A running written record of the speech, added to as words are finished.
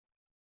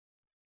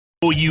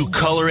OU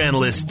color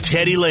analyst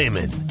Teddy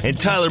Lehman and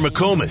Tyler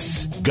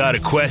McComas. Got a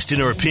question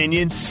or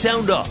opinion?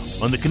 Sound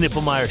off on the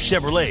Knippelmeyer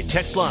Chevrolet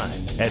text line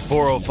at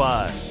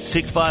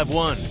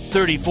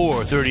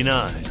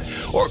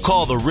 405-651-3439 or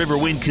call the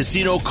Riverwind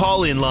Casino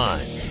call-in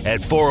line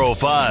at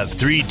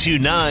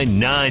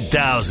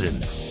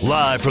 405-329-9000.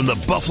 Live from the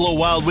Buffalo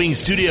Wild Wings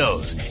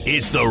studios,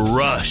 it's The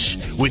Rush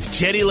with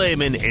Teddy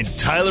Lehman and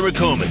Tyler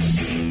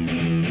McComas.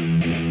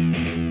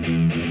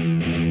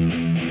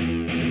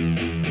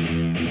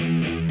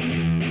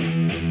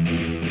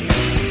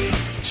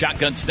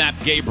 Shotgun snap,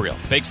 Gabriel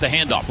fakes the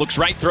handoff, looks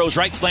right, throws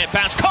right, slant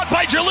pass, caught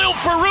by Jalil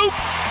Farouk,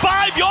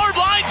 5-yard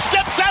line,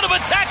 steps out of a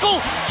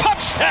tackle,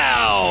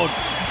 touchdown,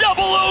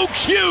 double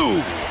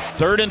OQ.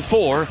 3rd and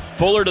 4,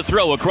 Fuller to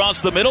throw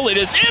across the middle, it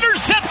is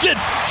intercepted,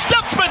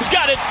 Stutzman's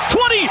got it,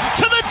 20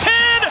 to the 10,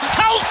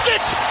 house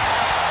it,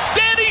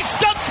 Danny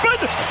Stutzman,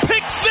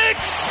 pick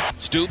 6.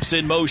 Stoops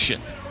in motion,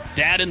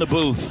 Dad in the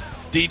booth.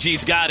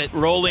 DG's got it,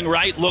 rolling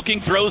right,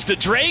 looking, throws to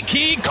Drake,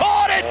 he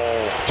caught it!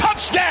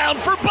 Touchdown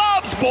for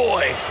Bob's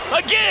boy,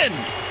 again!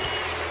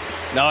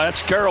 No,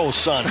 that's Carol's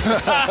son.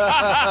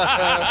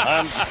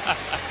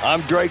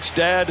 I'm Drake's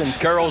dad and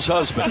Carol's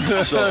husband.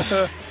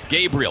 So.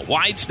 Gabriel,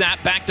 wide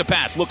snap, back to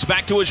pass, looks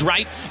back to his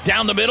right,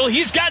 down the middle,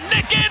 he's got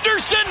Nick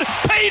Anderson,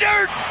 pay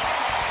dirt!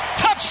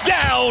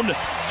 Touchdown!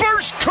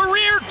 First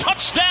career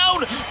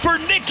touchdown for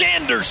Nick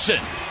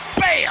Anderson!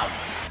 Bam!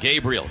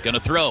 Gabriel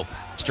gonna throw.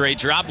 Straight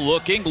drop,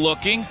 looking,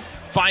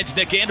 finds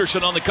Nick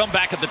Anderson on the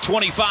comeback at the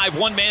 25,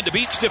 one man to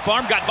beat, stiff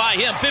arm, got by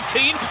him,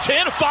 15,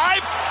 10,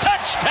 5,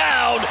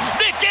 touchdown,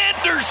 Nick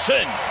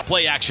Anderson.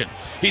 Play action,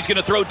 he's going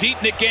to throw deep,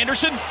 Nick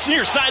Anderson,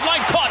 near sideline,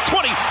 caught,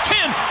 20,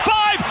 10,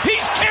 5,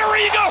 he's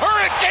carrying a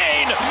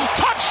hurricane,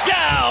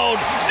 touchdown,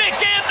 Nick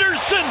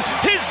Anderson,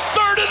 his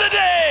 3rd of the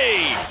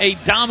day. A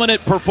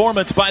dominant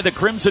performance by the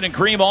Crimson and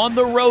Cream on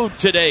the road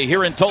today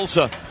here in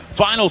Tulsa.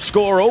 Final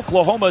score,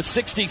 Oklahoma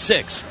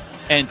 66.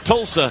 And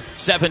Tulsa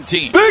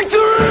 17. Victory!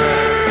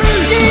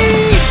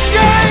 DJ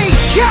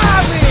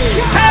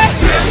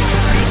Khaled!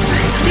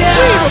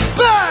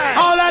 Yeah.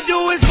 All I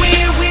do is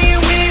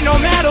win, no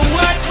matter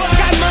what.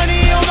 Got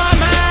money on my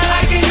mind,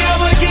 I can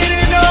never get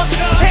enough.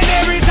 And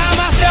every time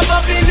I step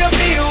up in the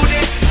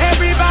building,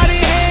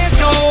 everybody hands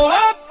go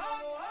up.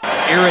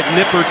 Here at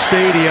Nippert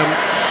Stadium,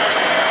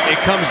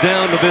 it comes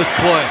down to this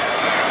play.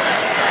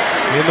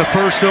 In the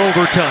first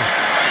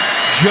overtime.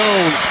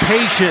 Jones,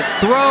 patient,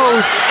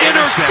 throws,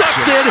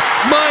 intercepted.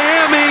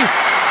 Miami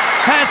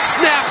has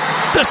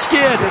snapped the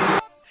skid.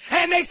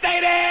 And they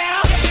stay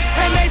there,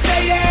 and they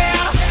stay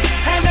there,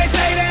 and they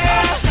stay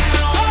there.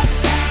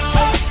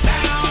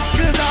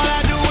 'Cause all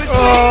I do is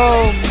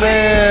oh,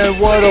 man,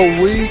 what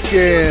a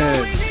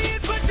weekend.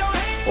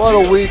 What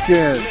a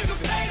weekend.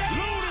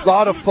 A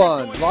lot of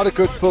fun, a lot of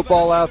good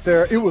football out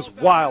there. It was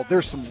wild.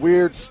 There's some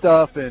weird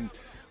stuff, and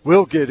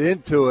we'll get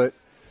into it.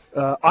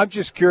 I'm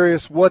just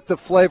curious what the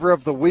flavor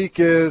of the week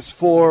is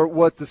for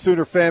what the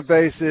Sooner fan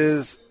base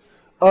is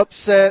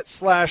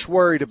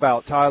upset/worried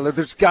about, Tyler.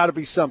 There's got to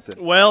be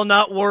something. Well,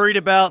 not worried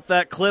about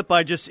that clip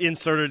I just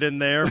inserted in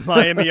there.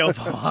 Miami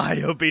of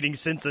Ohio beating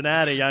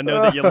Cincinnati. I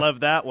know that you love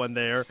that one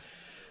there.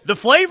 The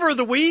flavor of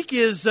the week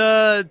is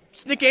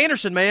it's Nick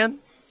Anderson, man.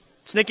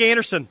 It's Nick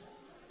Anderson.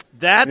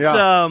 That's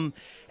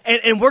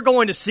and we're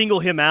going to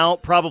single him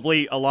out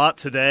probably a lot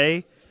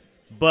today.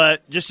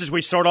 But just as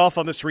we start off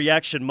on this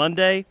Reaction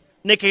Monday,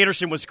 Nick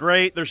Anderson was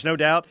great, there's no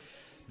doubt.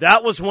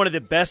 That was one of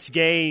the best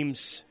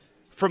games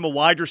from a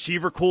wide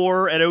receiver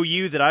core at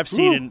OU that I've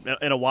seen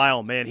in a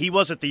while, man. He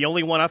wasn't the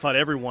only one. I thought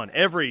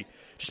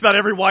just about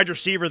every wide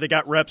receiver that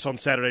got reps on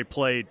Saturday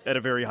played at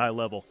a very high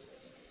level.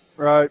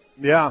 Right,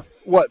 yeah.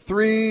 What,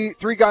 three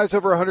guys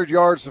over 100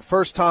 yards the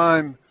first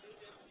time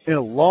in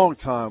a long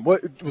time.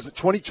 What was it,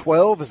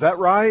 2012? Is that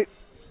right?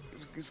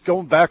 It's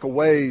going back a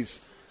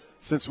ways.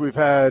 Since we've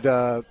had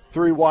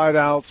 3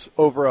 wideouts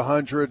over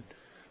 100.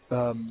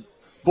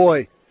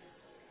 Boy,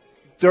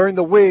 during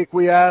the week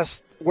we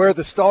asked where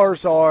the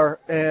stars are,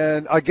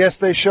 and I guess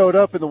they showed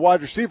up in the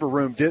wide receiver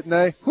room, didn't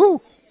they? Whew.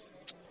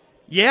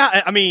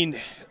 Yeah, I mean,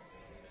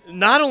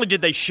 not only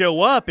did they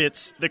show up,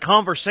 it's the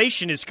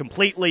conversation is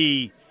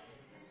completely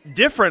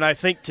different, I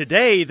think,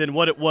 today than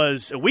what it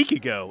was a week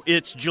ago.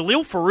 It's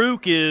Jalil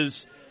Farouk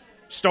is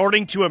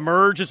starting to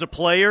emerge as a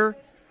player,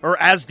 or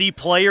as the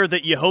player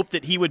that you hoped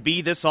that he would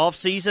be this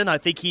offseason. I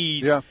think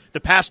the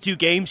past 2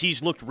 games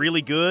he's looked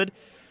really good.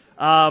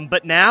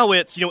 But now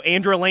it's,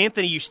 Andrew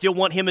Anthony, you still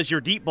want him as your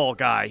deep ball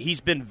guy.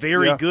 He's been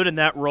very good in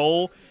that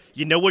role.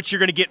 You know what you're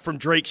going to get from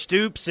Drake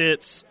Stoops.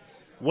 It's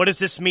what does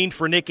this mean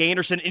for Nick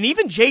Anderson and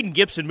even Jaden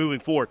Gibson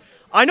moving forward.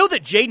 I know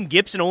that Jaden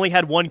Gibson only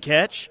had 1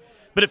 catch,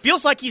 but it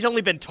feels like he's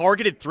only been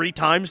targeted 3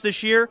 times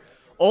this year.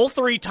 All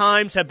 3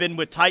 times have been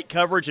with tight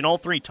coverage, and all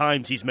 3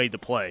 times he's made the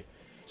play.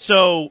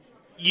 So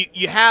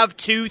you have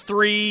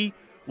 2-3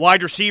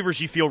 wide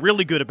receivers you feel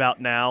really good about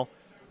now,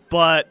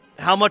 but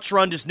how much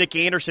run does Nick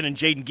Anderson and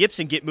Jaden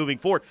Gibson get moving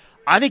forward?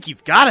 I think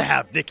you've got to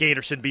have Nick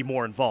Anderson be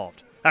more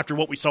involved after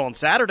what we saw on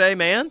Saturday,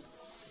 man.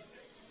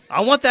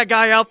 I want that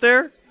guy out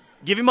there.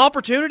 Give him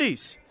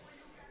opportunities.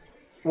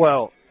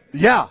 Well,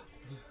 yeah.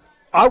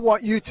 I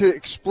want you to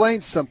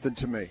explain something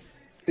to me,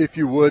 if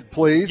you would,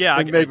 please. Yeah,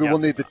 and maybe we'll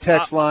need the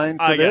text line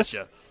for this.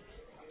 Gotcha.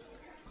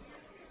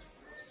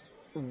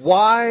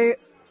 Why,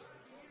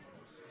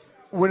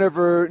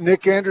 whenever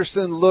Nick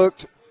Anderson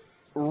looked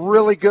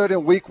really good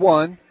in week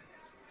 1,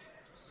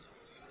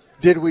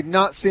 did we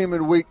not see him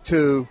in week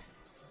 2,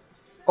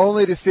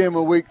 only to see him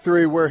in week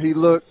 3 where he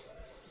looked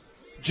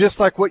just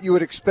like what you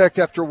would expect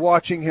after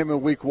watching him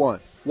in week 1?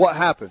 What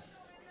happened?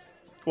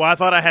 Well, I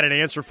thought I had an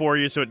answer for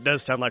you, so it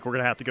does sound like we're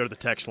going to have to go to the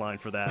text line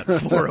for that.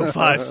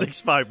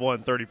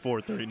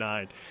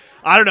 405-651-3439.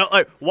 I don't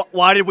know.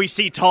 Why did we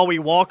see Tawee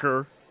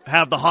Walker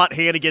have the hot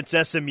hand against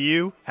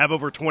SMU, have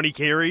over 20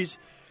 carries,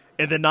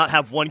 and then not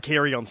have 1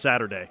 carry on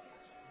Saturday?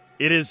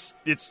 It's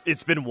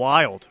been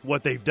wild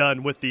what they've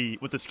done with the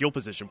skill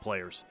position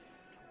players.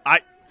 I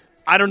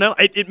don't know.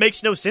 It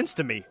makes no sense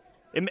to me.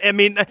 I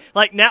mean,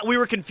 like, now we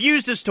were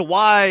confused as to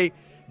why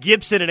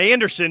Gibson and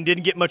Anderson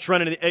didn't get much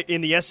run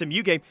in the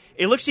SMU game.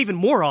 It looks even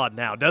more odd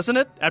now, doesn't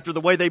it, after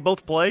the way they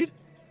both played?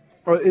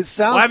 Well, it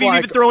sounds Why have you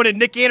like, been throwing in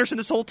Nick Anderson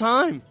this whole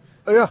time?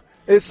 Yeah,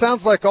 it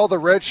sounds like all the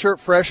redshirt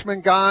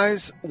freshman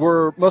guys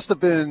must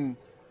have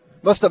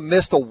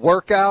missed a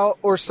workout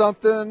or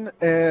something,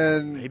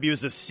 and maybe it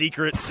was a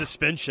secret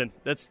suspension.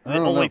 That's the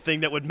only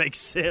thing that would make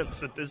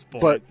sense at this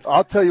point. But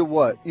I'll tell you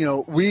what,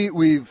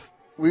 we've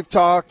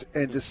talked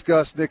and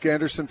discussed Nick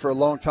Anderson for a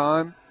long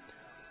time.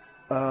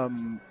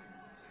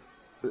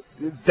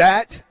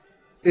 That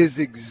is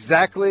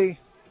exactly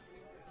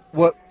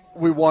what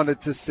we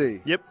wanted to see.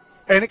 Yep.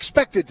 And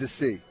expected to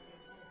see.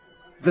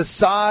 The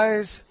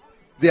size,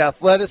 the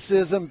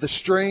athleticism, the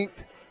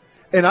strength.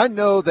 And I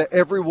know that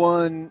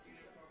everyone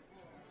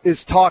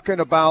is talking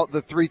about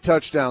the 3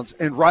 touchdowns,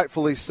 and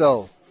rightfully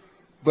so.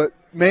 But,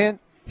 man,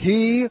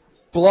 he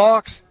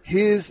blocks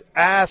his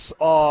ass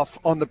off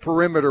on the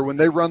perimeter when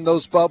they run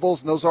those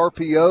bubbles and those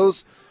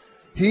RPOs.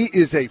 He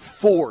is a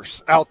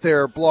force out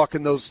there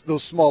blocking those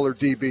smaller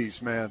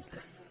DBs, man.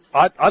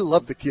 I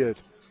love the kid.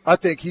 I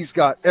think he's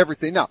got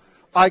everything. Now,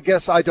 I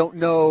guess I don't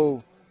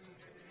know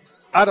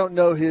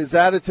his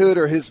attitude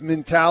or his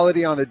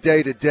mentality on a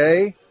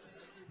day-to-day,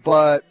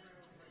 but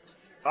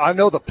I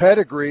know the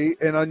pedigree,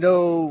 and I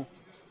know,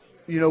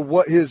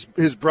 what his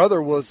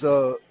brother was,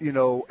 a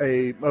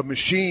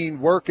machine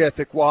work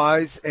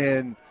ethic-wise,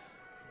 and,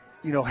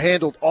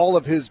 handled all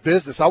of his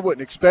business. I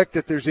wouldn't expect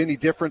that there's any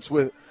difference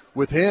with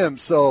him.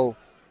 So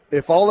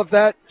if all of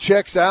that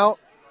checks out,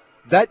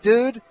 that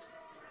dude,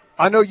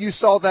 I know you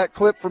saw that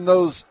clip from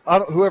those,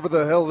 whoever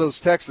the hell those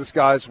Texas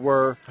guys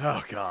were.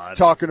 Oh, God.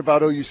 Talking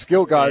about OU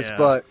skill guys. Yeah.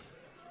 But,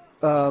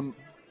 I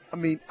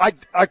mean,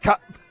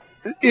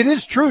 it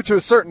is true to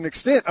a certain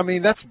extent. I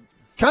mean, that's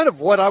kind of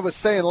what I was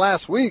saying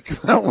last week.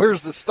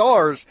 Where's the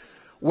stars?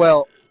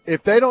 Well,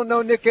 if they don't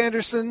know Nick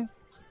Anderson,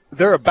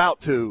 they're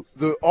about to.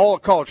 All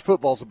of college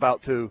football's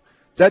about to.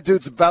 That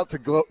dude's about to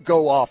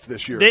go off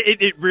this year.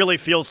 It really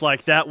feels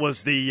like that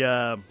was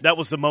the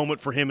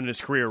moment for him in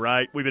his career,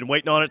 right? We've been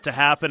waiting on it to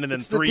happen, and then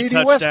it's 3 the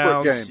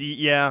touchdowns. Westbrook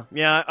game.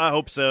 Yeah, I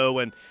hope so.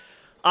 And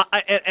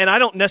I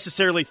don't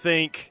necessarily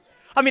think.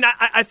 I mean,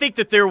 I think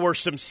that there were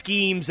some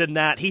schemes in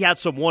that he had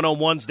some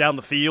one-on-ones down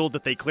the field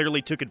that they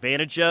clearly took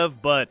advantage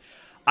of, but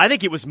I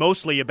think it was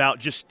mostly about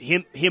just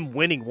him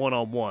winning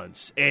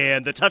one-on-ones.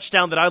 And the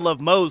touchdown that I love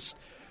most,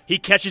 he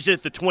catches it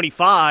at the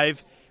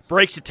 25.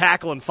 Breaks a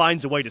tackle and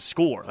finds a way to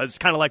score. It's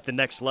kind of like the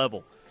next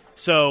level.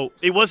 So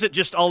it wasn't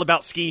just all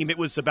about scheme. It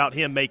was about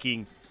him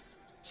making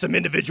some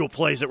individual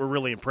plays that were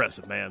really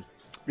impressive, man.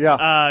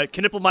 Yeah.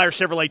 Knippelmeyer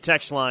Chevrolet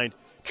text line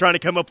trying to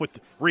come up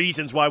with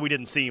reasons why we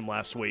didn't see him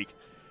last week.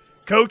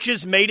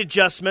 Coaches made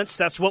adjustments.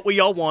 That's what we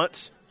all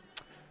want.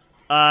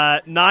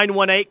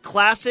 918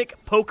 classic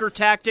poker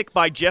tactic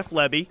by Jeff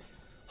Lebby,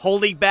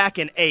 holding back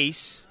an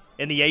ace,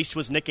 and the ace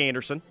was Nick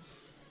Anderson.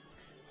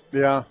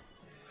 Yeah.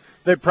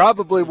 They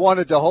probably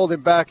wanted to hold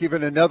him back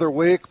even another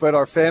week, but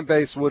our fan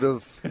base would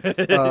have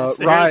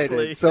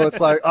rioted. So it's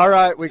like, all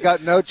right, we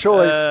got no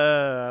choice.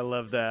 I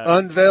love that.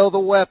 Unveil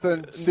the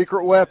weapon,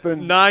 secret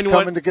weapon. It's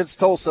coming against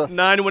Tulsa.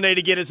 918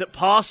 again. Is it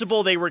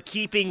possible they were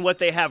keeping what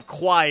they have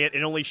quiet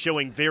and only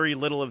showing very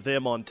little of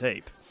them on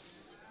tape?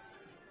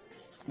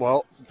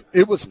 Well,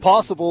 it was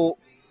possible,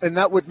 and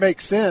that would make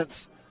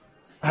sense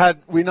had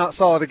we not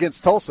saw it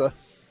against Tulsa,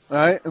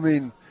 right? I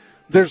mean,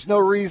 there's no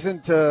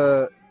reason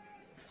to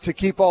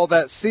keep all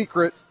that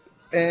secret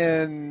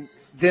and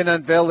then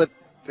unveil it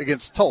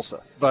against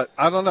Tulsa. But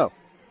I don't know.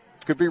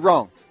 Could be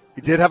wrong.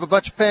 He did have a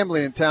bunch of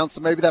family in town,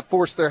 so maybe that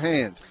forced their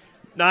hand.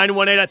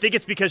 918, I think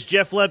it's because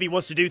Jeff Lebby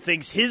wants to do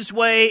things his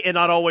way and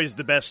not always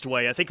the best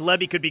way. I think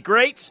Lebby could be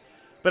great,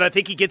 but I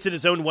think he gets in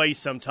his own way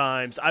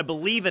sometimes. I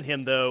believe in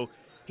him, though.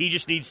 He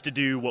just needs to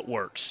do what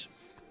works.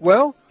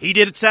 Well, he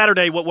did it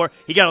Saturday. What worked?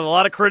 He got a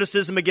lot of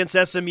criticism against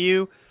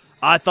SMU.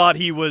 I thought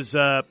he was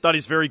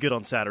very good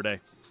on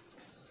Saturday.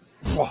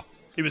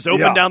 He was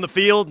open down the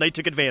field, and they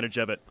took advantage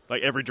of it,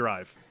 like every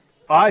drive.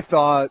 I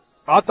thought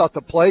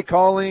the play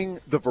calling,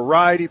 the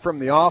variety from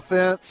the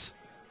offense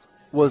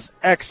was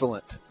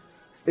excellent.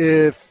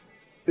 If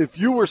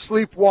you were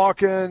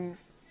sleepwalking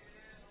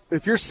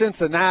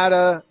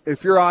Cincinnati,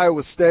 if you're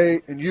Iowa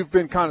State, and you've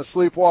been kind of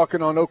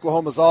sleepwalking on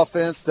Oklahoma's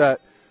offense,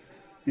 that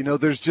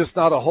there's just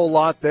not a whole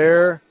lot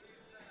there.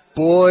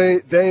 Boy,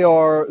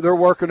 they're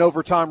working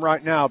overtime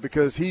right now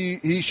because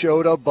he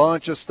showed a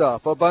bunch of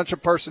stuff, a bunch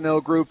of personnel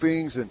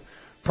groupings and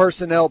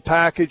personnel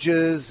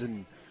packages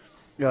and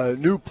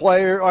new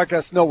player. I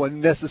guess no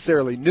one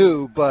necessarily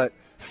knew, but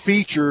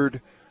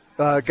featured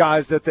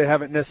guys that they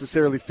haven't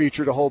necessarily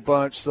featured a whole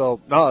bunch.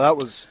 So no, that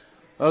was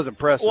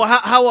impressive. Well,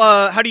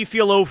 how do you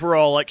feel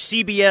overall? Like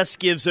CBS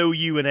gives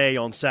OU an A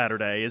on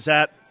Saturday.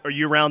 Are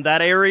you around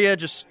that area?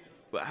 Just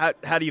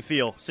how do you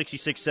feel?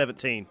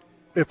 66-17.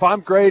 If I'm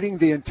grading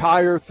the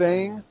entire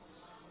thing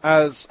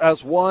as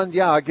one,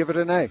 yeah, I give it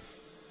an A.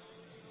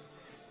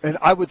 And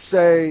I would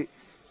say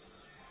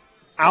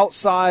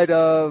outside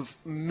of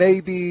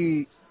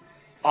maybe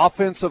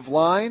offensive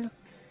line,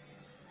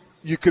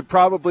 you could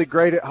probably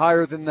grade it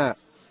higher than that.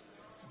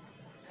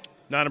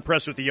 Not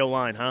impressed with the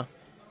O-line, huh?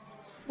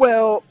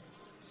 Well,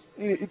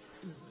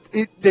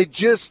 they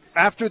just,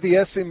 after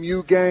the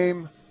SMU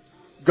game,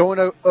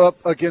 going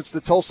up against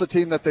the Tulsa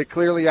team that they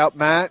clearly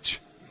outmatch,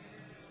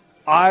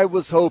 I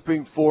was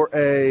hoping for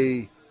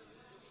a,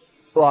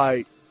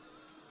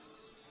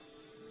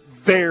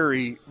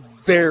 very,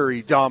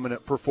 very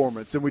dominant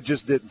performance, and we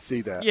just didn't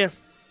see that. Yeah.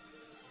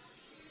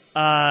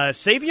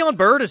 Savion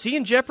Byrd, is he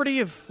in jeopardy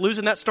of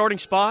losing that starting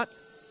spot?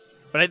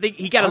 But I think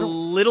he got a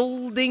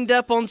little dinged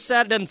up on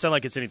Saturday. Doesn't sound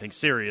like it's anything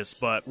serious,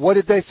 but what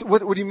did they?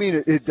 What do you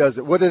mean it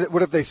doesn't? What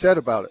have they said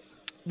about it?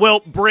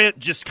 Well, Brent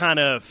just kind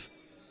of.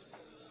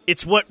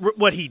 It's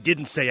what he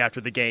didn't say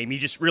after the game. He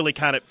just really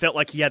kind of felt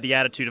like he had the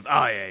attitude of,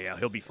 yeah,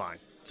 he'll be fine.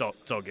 It's all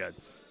good.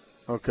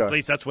 Okay. At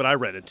least that's what I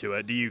read into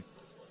it. Do you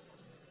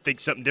think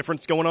something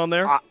different's going on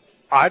there?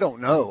 I don't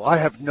know. I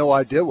have no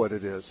idea what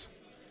it is.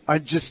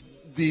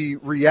 The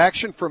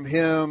reaction from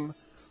him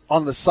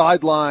on the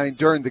sideline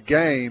during the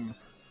game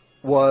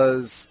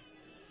was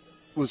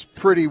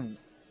pretty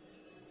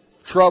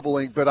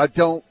troubling, but I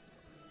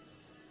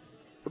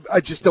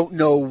just don't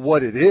know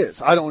what it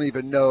is. I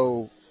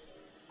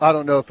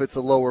don't know if it's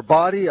a lower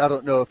body. I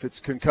don't know if it's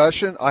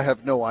concussion. I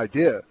have no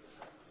idea.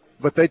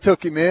 But they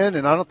took him in,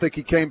 and I don't think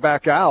he came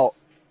back out.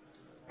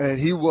 And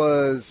he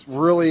was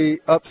really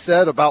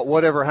upset about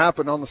whatever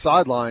happened on the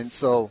sideline,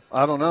 so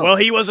I don't know. Well,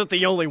 he wasn't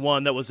the only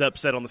one that was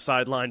upset on the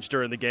sidelines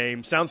during the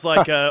game. Sounds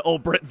like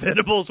old Brent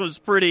Venables was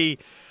pretty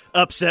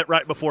upset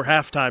right before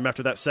halftime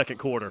after that second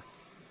quarter.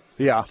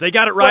 Yeah. They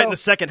got it right in the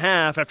second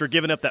half after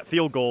giving up that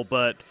field goal,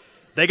 but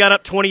they got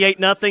up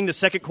 28-0. The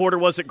second quarter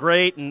wasn't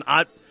great, and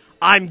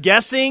I'm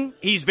guessing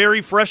he's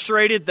very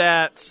frustrated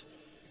that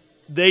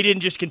they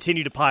didn't just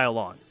continue to pile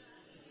on.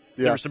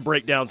 Yeah. There were some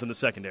breakdowns in the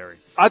secondary.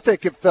 I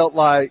think it felt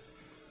like,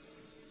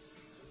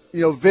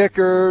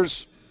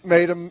 Vickers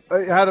had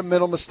a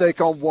mental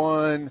mistake on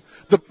one.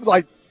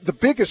 The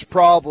biggest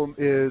problem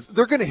is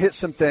they're going to hit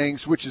some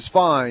things, which is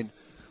fine,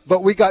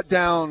 but we got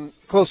down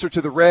closer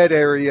to the red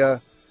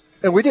area,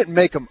 and we didn't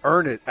make them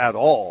earn it at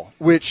all,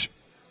 which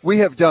we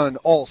have done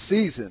all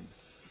season.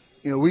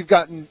 We've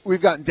gotten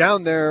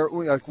down there.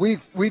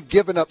 We've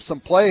given up some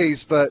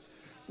plays, but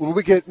when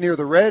we get near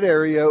the red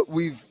area,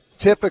 we've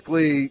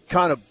typically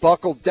kind of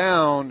buckled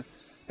down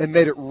and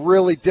made it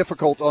really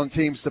difficult on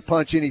teams to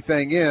punch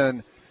anything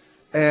in.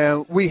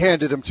 And we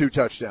handed them 2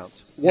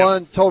 touchdowns.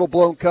 One, total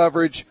blown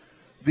coverage.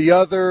 The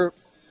other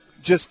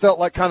just felt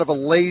like kind of a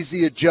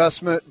lazy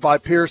adjustment by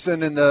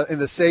Pearson and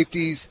the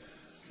safeties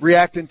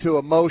reacting to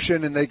a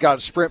motion, and they got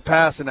a sprint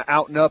pass and an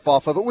out and up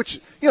off of it, which,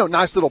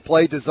 nice little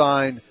play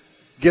design.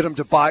 Get them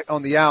to bite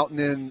on the out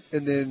and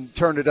then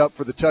turn it up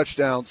for the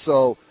touchdown.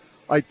 So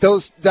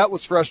that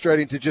was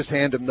frustrating to just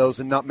hand them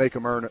those and not make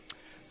them earn it.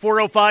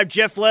 4:05,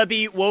 Jeff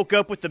Lebby woke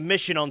up with the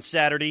mission on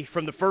Saturday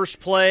from the first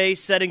play,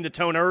 setting the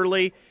tone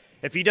early.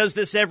 If he does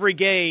this every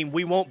game,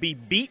 we won't be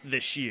beat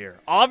this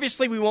year.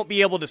 Obviously, we won't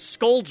be able to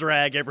skull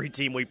drag every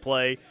team we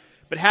play,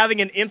 but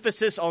having an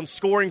emphasis on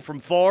scoring from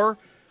far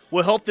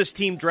will help this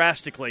team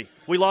drastically.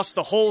 We lost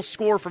the whole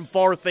score from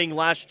far thing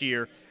last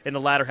year in the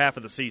latter half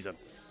of the season.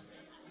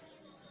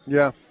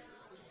 Yeah.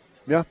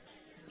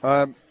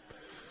 I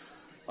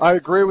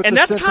agree with and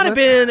the that's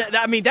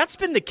sentiment. That's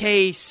been the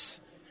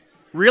case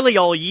really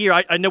all year.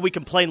 I know we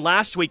complained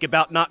last week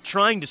about not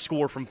trying to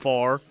score from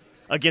far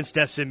against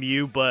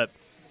SMU, but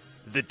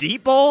the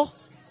deep ball,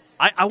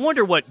 I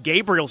wonder what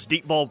Gabriel's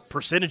deep ball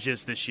percentage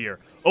is this year.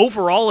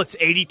 Overall, it's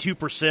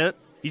 82%.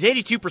 He's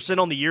 82%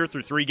 on the year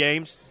through 3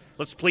 games.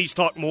 Let's please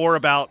talk more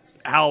about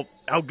how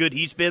good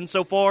he's been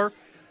so far.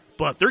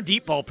 But their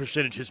deep ball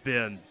percentage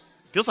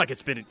feels like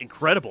it's been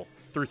incredible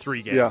through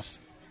 3 games.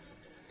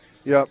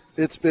 Yeah,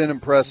 it's been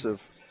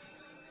impressive.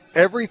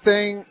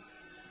 Everything,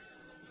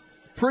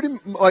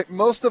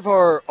 most of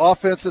our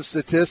offensive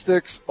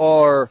statistics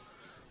are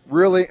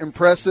really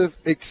impressive,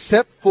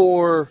 except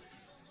for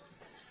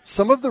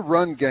some of the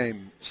run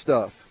game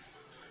stuff.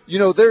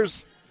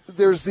 There's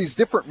these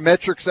different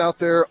metrics out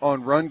there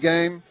on run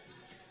game,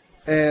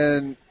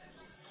 and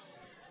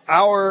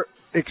our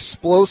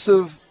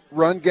explosive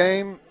run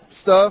game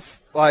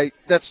stuff,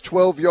 that's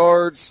 12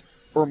 yards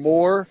or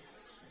more,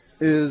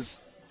 is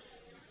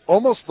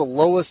almost the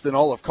lowest in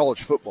all of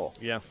college football.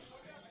 Yeah.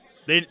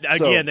 They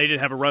did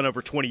have a run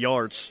over 20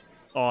 yards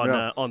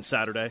on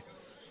Saturday.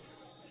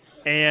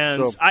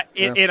 And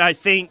I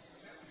think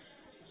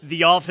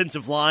the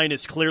offensive line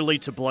is clearly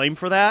to blame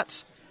for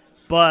that.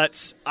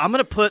 But I'm going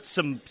to put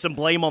some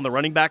blame on the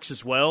running backs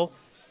as well.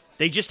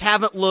 They just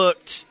haven't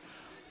looked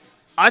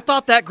 – I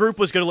thought that group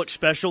was going to look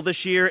special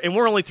this year, and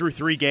we're only through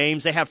 3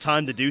 games. They have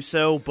time to do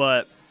so,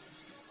 but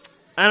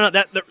I don't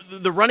know.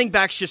 The running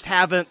backs just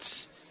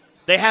haven't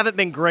 – they haven't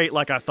been great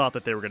like I thought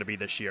that they were going to be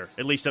this year,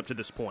 at least up to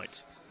this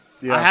point.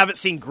 Yeah. I haven't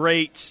seen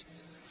great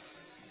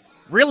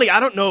 – really, I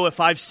don't know if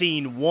I've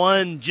seen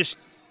one just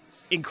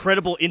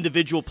incredible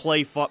individual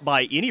play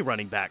by any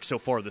running back so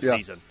far this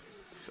season.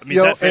 I mean,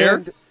 is that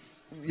fair?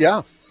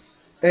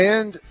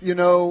 And,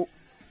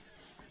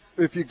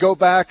 if you go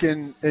back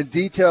and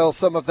detail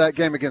some of that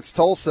game against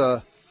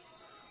Tulsa,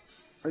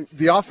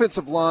 the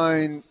offensive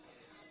line,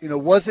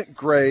 wasn't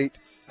great.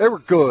 They were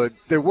good.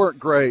 They weren't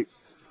great.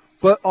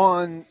 But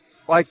on,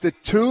 the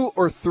 2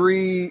 or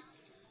 3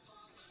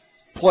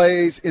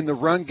 plays in the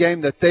run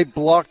game that they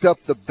blocked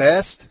up the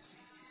best,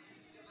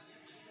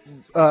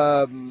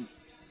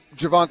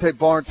 Javonte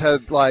Barnes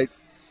had,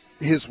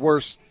 his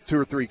worst 2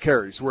 or 3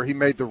 carries where he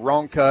made the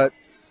wrong cut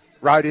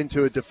right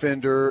into a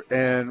defender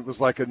and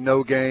was like a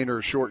no gain or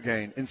a short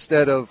gain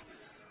instead of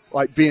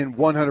being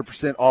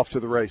 100% off to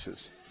the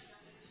races.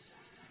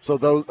 So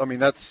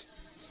that's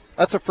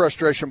a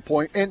frustration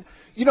point. And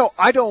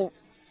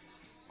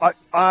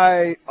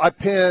I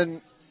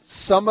pin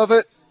some of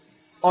it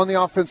on the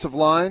offensive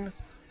line.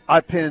 I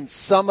pin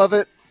some of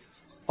it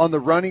on the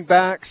running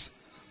backs,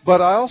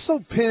 but I also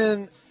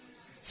pin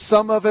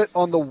some of it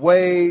on the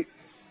way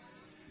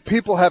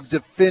people have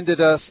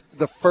defended us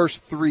the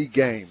first 3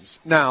 games.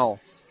 Now,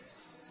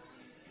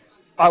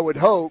 I would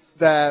hope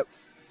that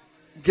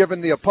given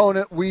the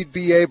opponent, we'd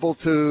be able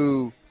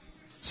to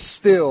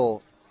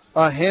still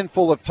a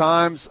handful of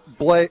times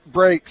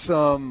break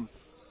some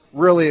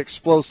really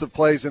explosive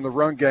plays in the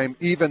run game,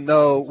 even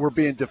though we're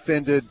being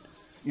defended,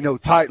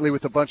 tightly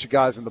with a bunch of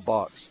guys in the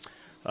box.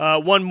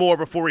 One more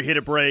before we hit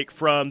a break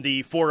from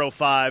the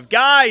 405.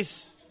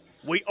 Guys,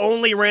 we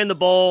only ran the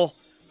ball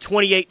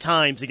 28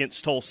 times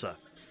against Tulsa.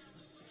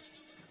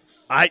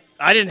 I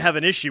didn't have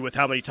an issue with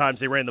how many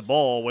times they ran the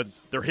ball when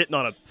they're hitting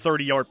on a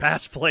 30-yard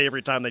pass play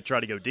every time they try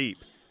to go deep.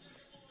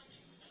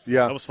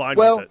 Yeah. I was fine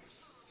with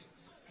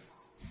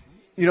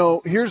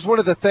it. Here's one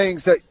of the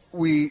things that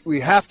we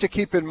have to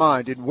keep in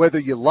mind, and whether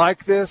you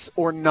like this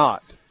or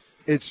not,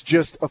 it's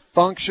just a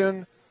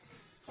function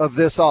of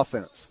this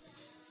offense.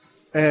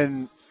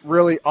 And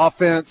really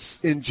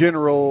offense in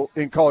general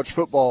in college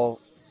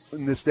football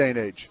in this day and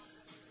age.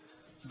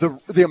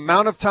 The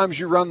amount of times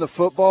you run the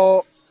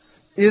football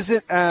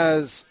isn't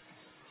as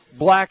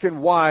black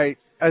and white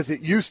as it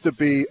used to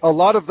be. A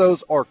lot of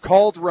those are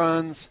called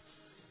runs.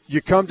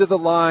 You come to the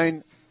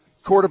line,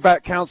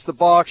 quarterback counts the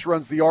box,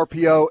 runs the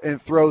RPO,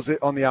 and throws it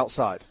on the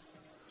outside.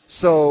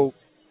 So,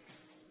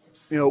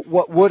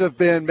 what would have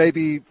been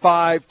maybe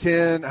 5,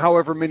 10,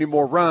 however many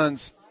more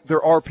runs, they're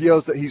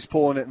RPOs that he's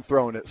pulling it and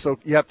throwing it. So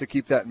you have to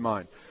keep that in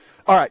mind.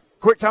 All right,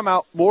 quick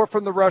timeout. More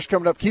from The Rush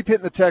coming up. Keep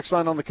hitting the text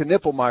line on the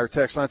Knippelmeyer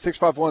text line,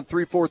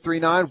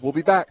 651-3439. We'll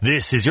be back.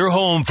 This is your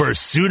home for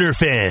Sooner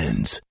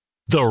fans.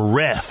 The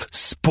Ref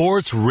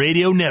Sports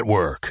Radio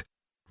Network.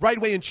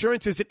 Rightway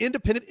Insurance is an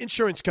independent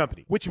insurance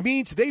company, which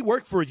means they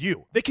work for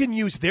you. They can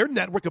use their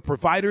network of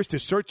providers to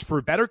search for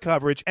better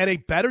coverage and a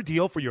better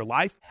deal for your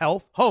life,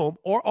 health, home,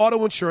 or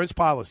auto insurance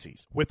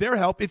policies. With their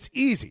help, it's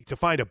easy to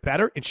find a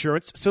better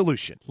insurance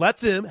solution. Let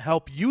them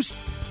help you.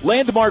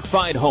 Landmark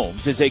Fine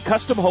Homes is a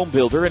custom home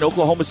builder in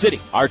Oklahoma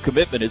City. Our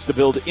commitment is to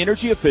build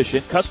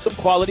energy-efficient,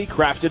 custom-quality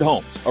crafted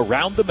homes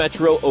around the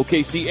metro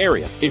OKC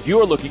area. If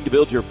you are looking to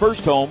build your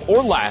first home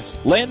or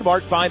last,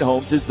 Landmark Fine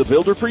Homes is the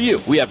builder for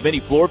you. We have many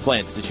floor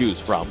plans to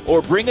choose from,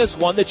 or bring us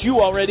one that you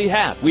already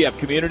have. We have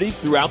communities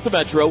throughout the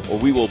metro, or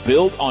we will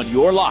build on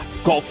your lot.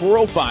 Call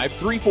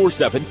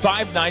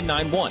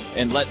 405-347-5991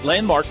 and let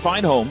Landmark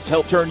Fine Homes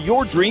help turn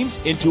your dreams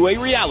into a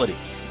reality.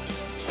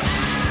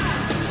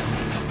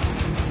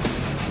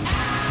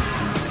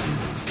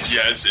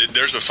 Yeah,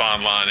 there's a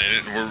fine line in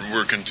it, and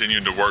we're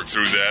continuing to work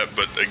through that.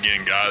 But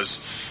again, guys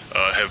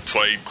have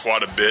played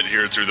quite a bit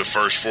here through the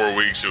first 4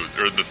 weeks,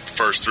 or the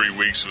first 3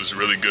 weeks was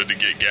really good to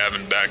get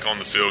Gavin back on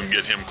the field and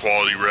get him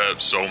quality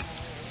reps. So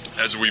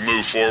as we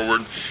move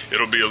forward,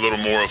 it'll be a little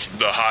more of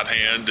the hot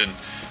hand and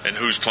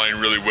who's playing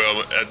really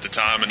well at the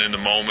time and in the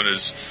moment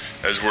as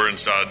we're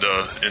inside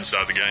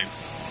the game.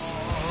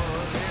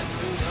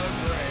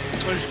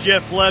 There's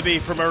Jeff Levy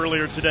from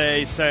earlier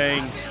today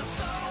saying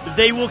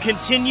they will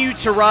continue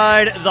to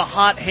ride the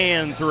hot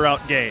hand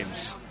throughout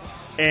games.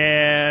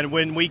 And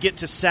when we get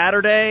to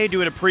Saturday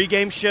doing a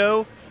pregame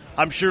show,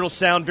 I'm sure it'll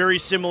sound very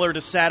similar to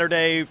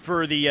Saturday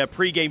for the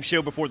pregame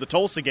show before the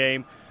Tulsa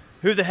game.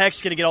 Who the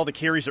heck's going to get all the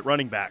carries at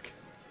running back?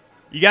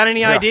 You got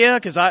any idea?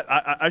 Because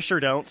I sure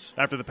don't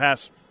after the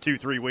past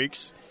 2-3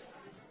 weeks.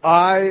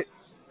 I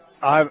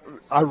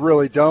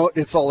really don't.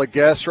 It's all a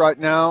guess right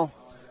now.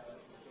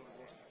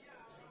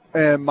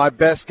 and my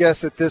best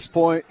guess at this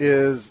point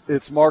is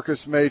it's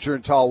Marcus Major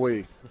and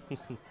Tawee.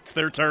 It's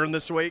their turn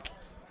this week.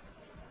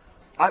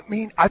 I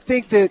mean, I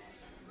think you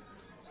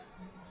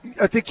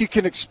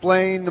can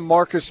explain to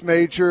Marcus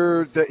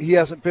Major that he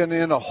hasn't been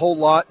in a whole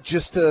lot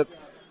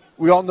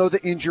we all know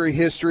the injury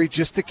history,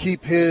 just to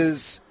keep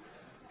his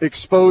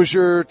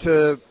exposure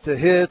to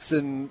hits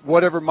and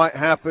whatever might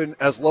happen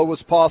as low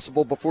as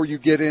possible before you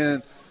get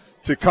in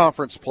to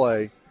conference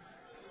play.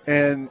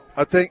 And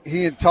I think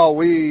he and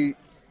Tawee,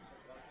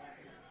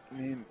 I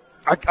mean,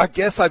 I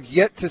guess I've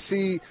yet to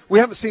see – we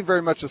haven't seen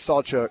very much of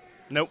Sawchuk.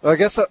 Nope. I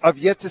guess I've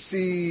yet to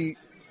see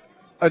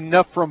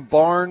enough from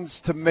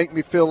Barnes to make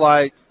me feel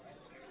like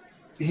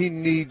he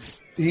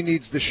needs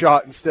the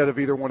shot instead of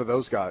either one of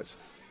those guys.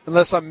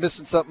 Unless I'm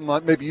missing something,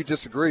 like maybe you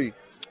disagree.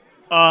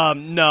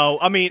 No.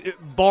 I mean,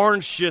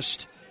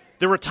 Barnes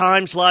there were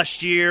times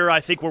last year,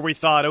 I think, where we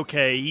thought,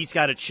 okay, he's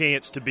got a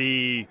chance to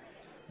be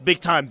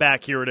big-time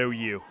back here at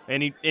OU.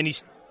 And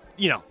he's,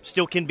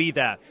 still can be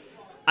that.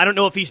 I don't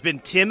know if he's been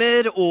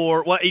timid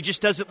or what. It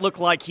just doesn't look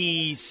like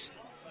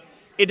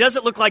it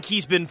doesn't look like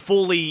he's been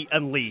fully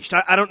unleashed.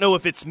 I don't know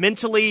if it's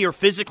mentally or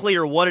physically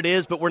or what it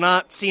is, but we're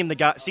not seeing the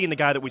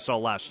guy that we saw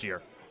last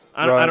year.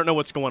 I don't know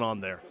what's going on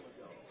there.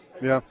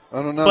 Yeah,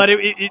 I don't know. But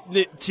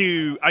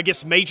I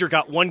guess Major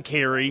got one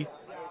carry,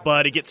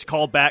 but it gets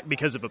called back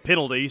because of a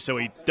penalty, so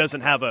he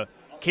doesn't have a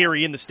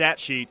carry in the stat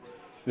sheet.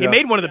 He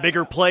made one of the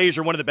bigger plays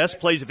or one of the best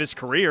plays of his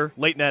career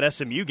late in that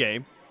SMU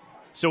game.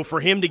 So for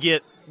him to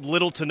get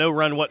little to no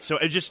run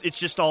whatsoever, it's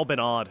just all been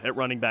odd at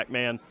running back,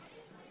 man.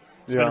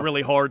 It's been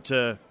really hard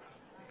to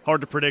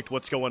predict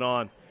what's going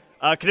on.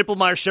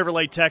 Knippelmeyer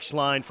Chevrolet text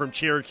line from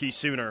Cherokee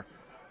Sooner.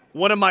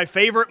 One of my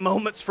favorite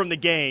moments from the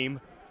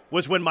game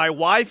was when my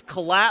wife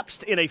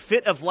collapsed in a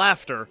fit of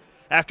laughter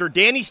after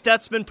Danny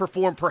Stutzman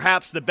performed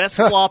perhaps the best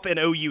flop in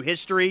OU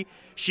history.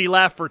 She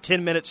laughed for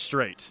 10 minutes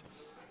straight.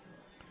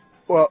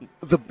 Well,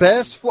 the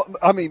best flop,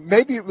 I mean,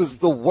 maybe it was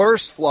the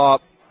worst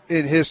flop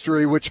in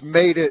history, which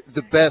made it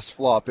the best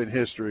flop in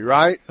history,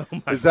 right? Oh,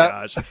 my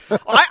gosh.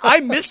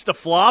 I missed the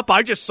flop.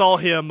 I just saw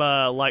him,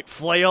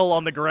 flail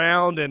on the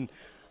ground, and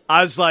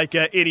I was like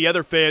any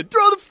other fan,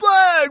 throw the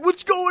flag!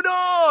 What's going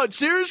on?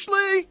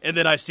 Seriously? And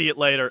then I see it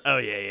later. Oh,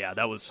 yeah,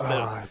 that was it's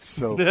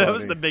so funny. That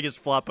was the biggest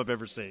flop I've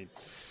ever seen.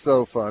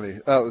 So funny.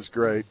 That was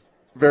great.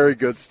 Very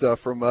good stuff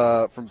from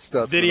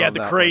Stutzman. Then he had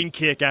the crane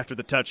kick after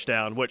the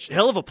touchdown, which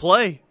hell of a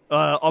play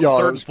on the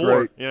third and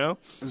fourth. It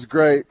was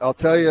great. I'll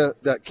tell you,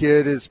 that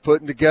kid is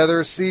putting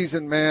together a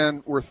season,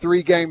 man. We're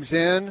 3 games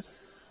in,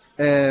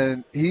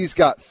 and he's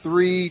got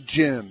 3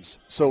 gems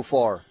so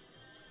far.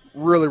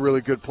 Really,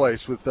 really good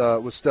place with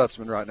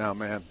Stutzman right now,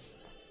 man.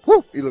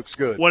 Woo, he looks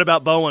good. What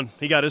about Bowen?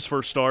 He got his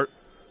first start.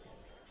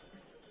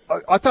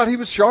 I thought he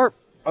was sharp.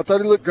 I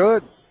thought he looked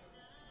good.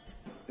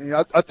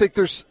 I think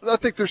there's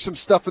some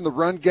stuff in the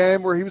run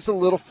game where he was a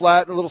little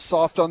flat and a little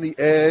soft on the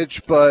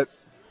edge, but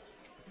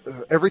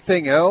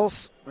everything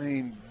else, I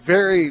mean,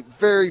 very,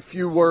 very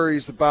few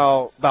worries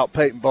about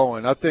Peyton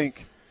Bowen. I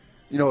think,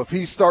 if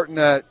he's starting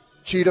that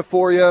cheetah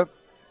for you, I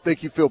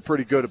think you feel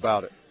pretty good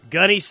about it.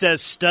 Gunny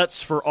says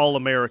Stutz for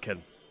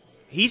All-American.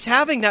 He's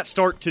having that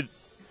start to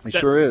 – He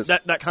sure is.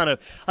 That kind of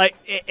 –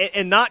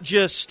 and not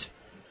just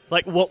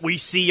like what we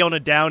see on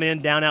a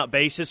down-in, down-out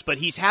basis, but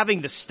he's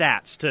having the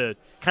stats to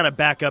kind of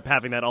back up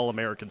having that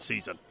All-American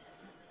season.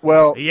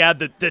 Well – he had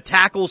the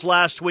tackles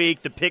last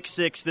week, the pick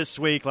six this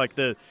week. Like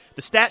the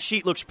stat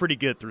sheet looks pretty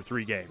good through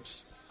 3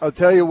 games. I'll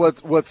tell you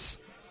what's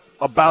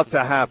about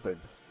to happen.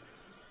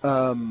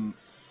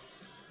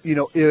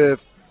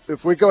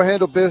 If we go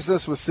handle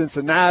business with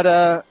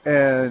Cincinnati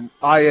and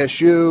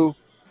ISU,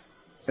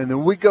 and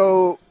then we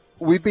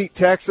beat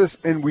Texas,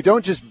 and we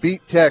don't just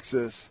beat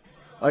Texas.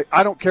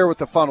 I don't care what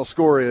the final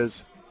score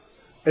is,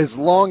 as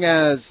long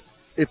as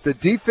if the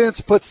defense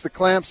puts the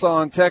clamps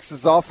on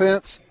Texas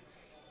offense,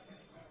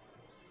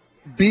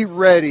 be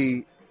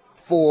ready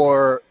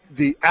for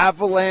the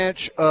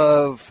avalanche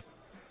of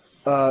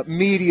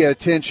media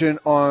attention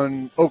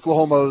on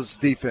Oklahoma's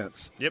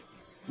defense. Yep.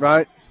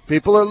 Right?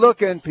 People are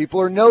looking.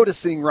 People are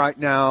noticing right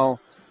now.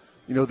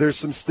 There's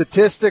some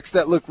statistics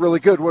that look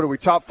really good. What are we,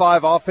 top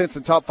 5 offense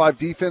and top 5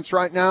 defense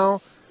right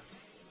now?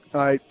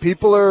 All right,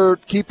 people are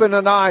keeping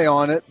an eye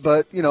on it,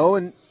 but,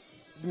 and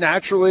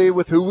naturally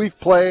with who we've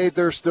played,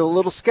 they're still a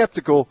little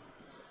skeptical.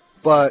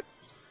 But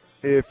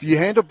if you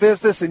handle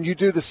business and you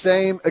do the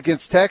same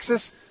against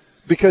Texas,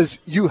 because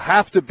you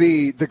have to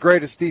be the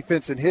greatest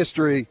defense in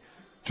history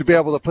to be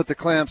able to put the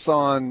clamps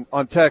on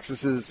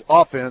Texas's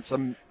offense.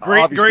 I'm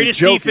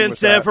greatest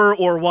defense ever,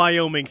 or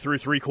Wyoming through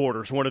 3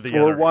 quarters, one or the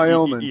other. Or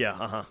Wyoming,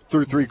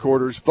 through 3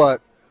 quarters.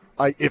 But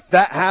if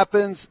that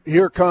happens,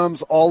 here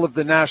comes all of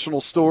the national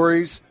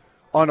stories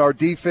on our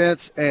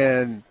defense.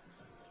 And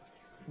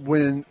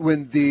when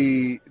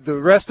the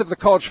rest of the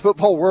college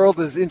football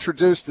world is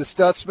introduced to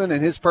Stutzman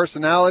and his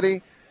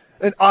personality,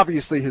 and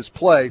obviously his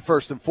play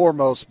first and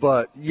foremost,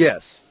 but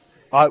yes,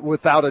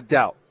 without a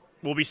doubt.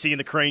 We'll be seeing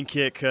the crane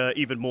kick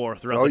even more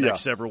throughout the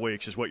next several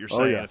weeks, is what you're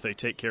saying, if they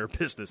take care of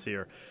business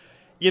here.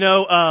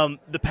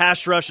 The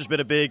pass rush has been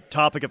a big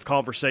topic of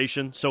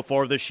conversation so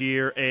far this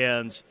year,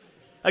 and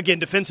again,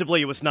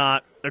 defensively, it was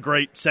not a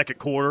great second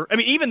quarter. I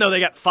mean, even though they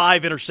got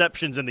 5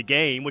 interceptions in the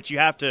game, which you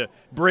have to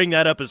bring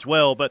that up as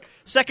well, but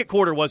second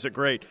quarter wasn't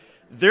great.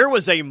 There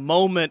was a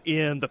moment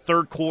in the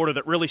third quarter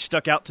that really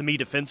stuck out to me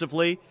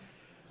defensively.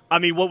 I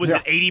mean, what was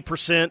it,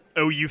 80%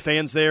 OU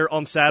fans there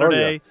on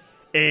Saturday? Oh,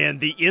 yeah. And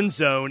the end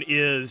zone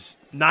is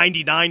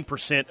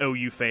 99%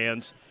 OU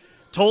fans.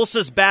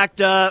 Tulsa's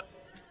backed up,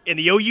 and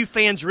the OU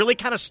fans really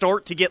kind of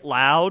start to get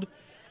loud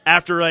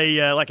after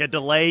a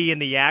delay in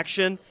the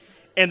action.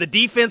 And the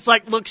defense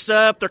looks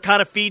up, they're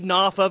kind of feeding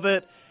off of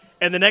it,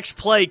 and the next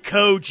play,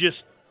 Coe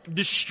just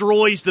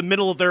destroys the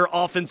middle of their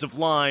offensive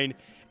line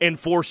and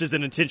forces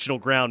an intentional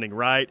grounding,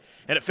 right?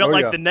 And it felt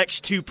the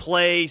next 2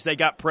 plays, they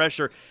got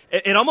pressure.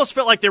 It almost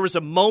felt like there was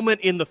a moment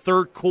in the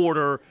third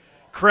quarter,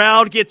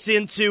 crowd gets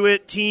into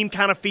it, team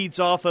kind of feeds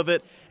off of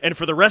it, and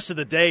for the rest of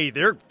the day,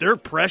 their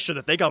pressure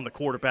that they got on the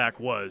quarterback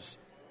was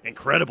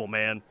incredible,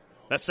 man.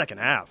 That second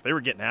half, they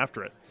were getting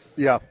after it.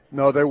 Yeah,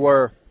 no, they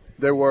were.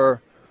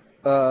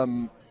 I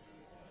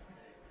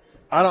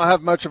don't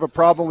have much of a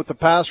problem with the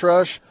pass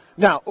rush.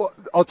 Now,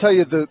 I'll tell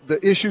you the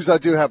issues I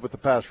do have with the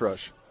pass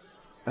rush.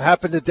 It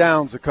happened to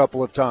Downs a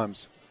couple of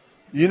times.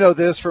 You know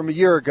this from a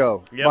year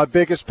ago. Yep. My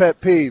biggest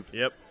pet peeve,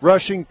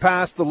 rushing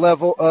past the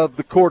level of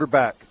the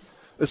quarterback,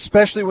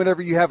 especially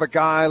whenever you have a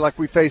guy like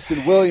we faced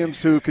in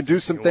Williams who can do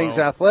some things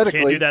athletically.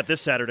 Can't do that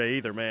this Saturday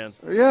either, man.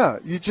 Yeah,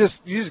 you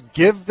just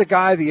give the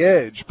guy the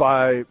edge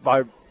by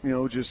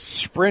just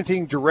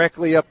sprinting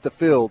directly up the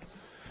field.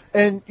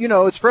 And,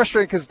 it's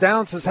frustrating because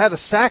Downs has had a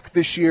sack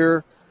this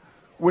year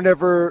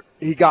whenever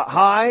he got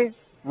high,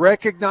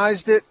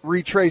 recognized it,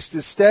 retraced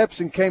his steps,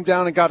 and came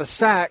down and got a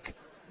sack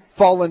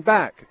falling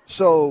back.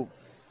 So,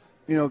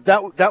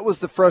 that was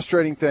the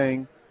frustrating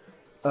thing.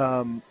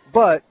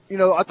 But,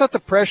 I thought the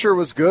pressure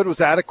was good,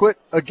 was adequate.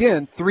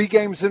 Again, 3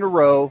 games in a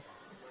row,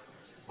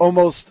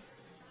 almost,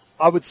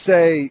 I would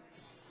say,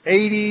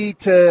 80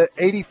 to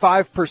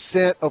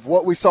 85% of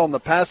what we saw in the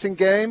passing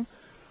game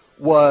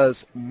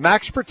was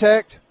max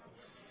protect,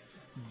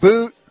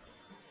 boot,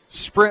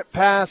 sprint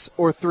pass,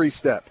 or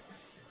 3-step,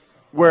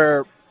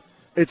 where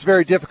it's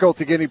very difficult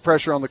to get any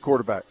pressure on the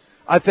quarterback.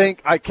 I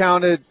think I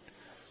counted,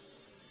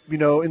 in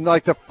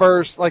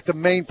the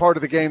main part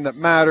of the game that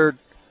mattered,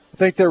 I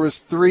think there was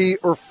 3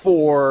 or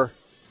 4,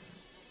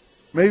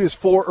 maybe it was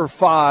 4 or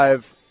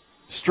 5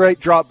 straight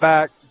drop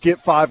back, get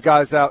 5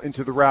 guys out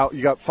into the route.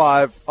 You got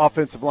 5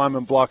 offensive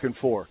linemen blocking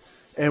 4,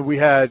 and we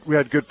had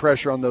good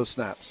pressure on those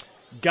snaps.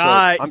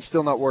 Guy, so I'm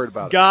still not worried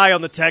about it. Guy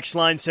on the text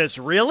line says,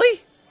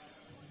 really?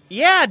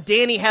 Yeah,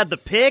 Danny had the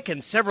pick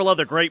and several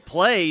other great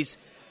plays.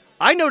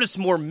 I noticed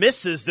more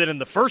misses than in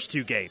the first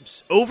 2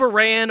 games.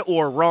 Overran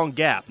or wrong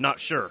gap, not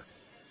sure.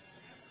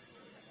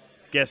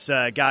 Guess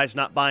Guy's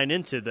not buying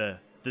into the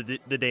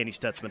Danny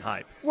Stutzman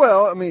hype.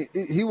 Well, I mean,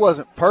 he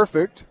wasn't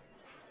perfect.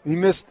 He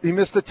missed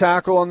a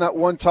tackle on that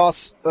one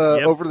toss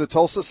over to the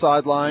Tulsa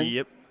sideline.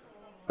 Yep.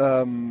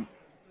 I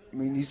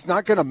mean, he's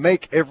not going to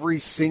make every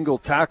single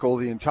tackle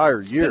the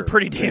entire year. Been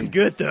pretty damn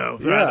good, though.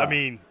 Yeah. Right? I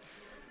mean,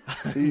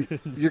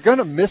 you're going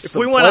to miss if some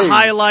we want plays. to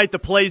highlight the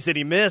plays that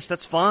he missed,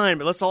 that's fine.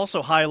 But let's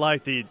also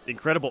highlight the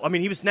incredible. I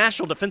mean, he was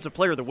National Defensive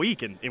Player of the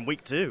Week in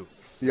week 2.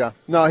 Yeah.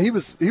 No, he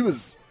was.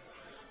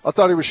 I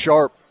thought he was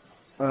sharp.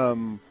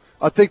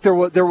 I think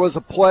there was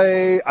a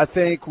play. I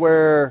think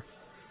where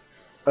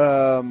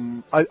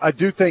I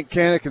do think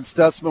Kanak and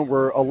Stutzman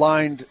were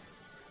aligned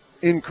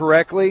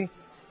incorrectly.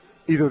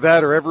 Either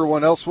that or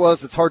everyone else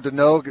was. It's hard to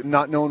know,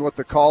 not knowing what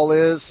the call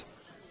is.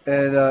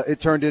 And it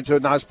turned into a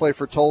nice play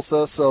for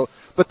Tulsa. So,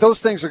 but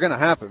those things are going to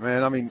happen,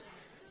 man. I mean,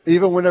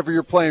 even whenever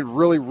you're playing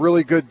really,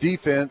 really good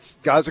defense,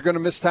 guys are going to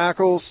miss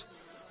tackles.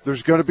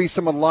 There's going to be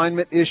some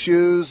alignment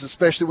issues,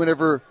 especially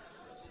whenever,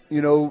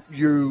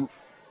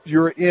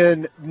 you're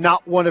in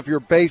not one of your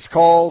base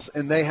calls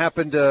and they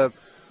happen to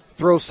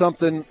throw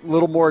something a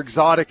little more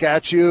exotic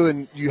at you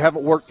and you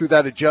haven't worked through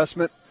that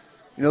adjustment.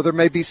 There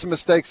may be some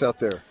mistakes out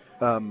there.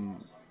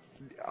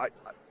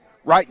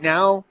 Right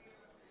now,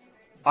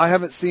 I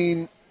haven't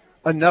seen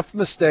enough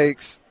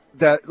mistakes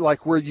that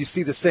where you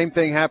see the same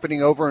thing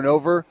happening over and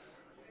over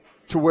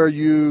to where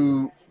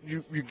you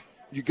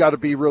got to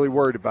be really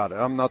worried about it.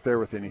 I'm not there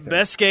with anything.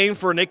 Best game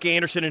for Nick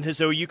Anderson in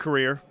his OU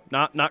career.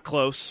 Not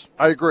close.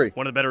 I agree.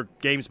 One of the better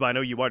games by an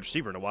OU wide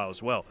receiver in a while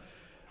as well.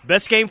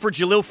 Best game for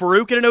Jalil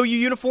Farouk in an OU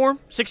uniform.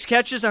 6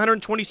 catches,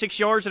 126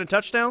 yards, and a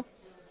touchdown.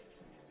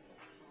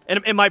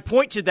 And my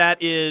point to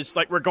that is,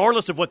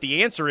 regardless of what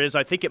the answer is,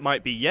 I think it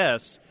might be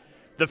yes.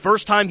 The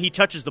first time he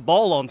touches the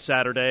ball on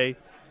Saturday,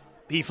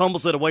 he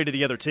fumbles it away to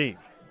the other team.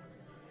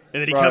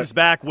 And then he comes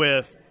back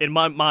with, in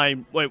my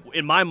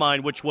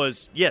mind, which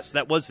was, yes,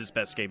 that was his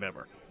best game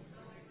ever.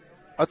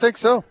 I think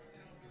so.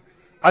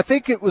 I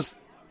think it was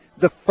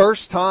the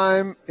first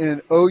time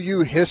in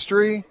OU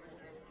history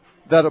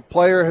that a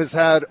player has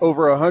had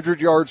over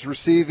 100 yards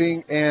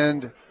receiving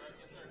and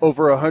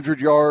over 100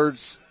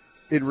 yards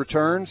in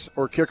returns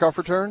or kickoff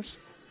returns,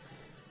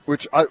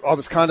 which I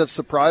was kind of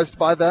surprised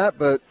by that,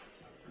 but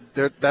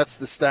that's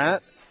the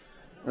stat.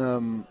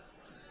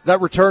 That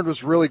return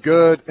was really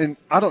good, and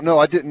I don't know.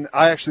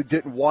 I actually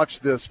didn't watch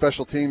the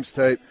special teams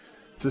tape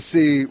to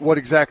see what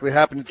exactly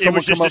happened. Did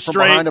someone come up from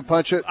behind and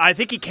punch it? I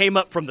think he came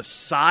up from the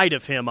side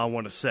of him, I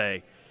want to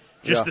say.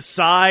 Just the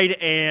side,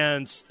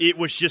 and it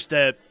was just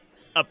a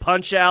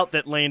punch-out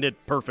that landed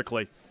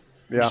perfectly.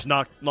 Yeah. Just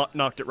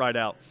knocked it right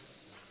out.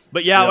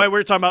 But, we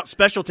were talking about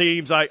special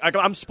teams.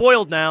 I'm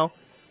spoiled now.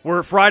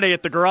 We're Friday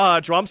at the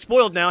garage. Well, I'm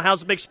spoiled now.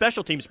 How's the big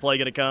special teams play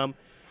going to come?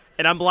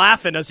 And I'm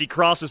laughing as he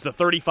crosses the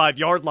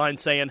 35-yard line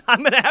saying, I'm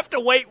going to have to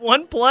wait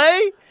one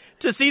play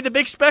to see the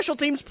big special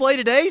teams play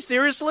today?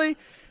 Seriously?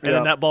 And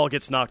then that ball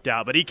gets knocked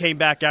out. But he came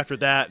back after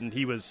that, and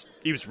he was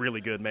really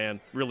good, man.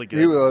 Really good.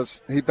 He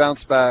was. He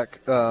bounced back.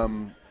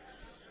 I'm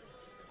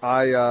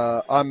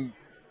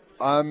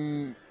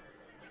feeling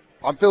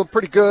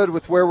pretty good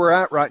with where we're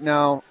at right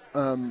now.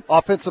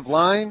 Offensive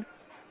line,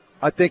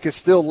 I think, is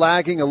still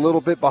lagging a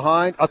little bit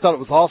behind. I thought it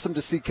was awesome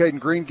to see Caden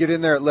Green get in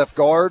there at left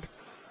guard.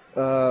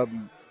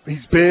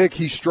 He's big.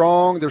 He's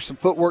strong. There's some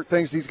footwork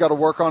things he's got to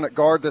work on at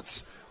guard.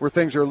 That's where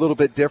things are a little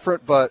bit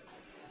different, but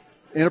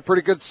in a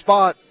pretty good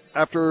spot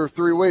after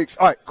 3 weeks.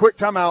 All right, quick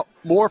timeout.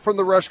 More from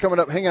the Rush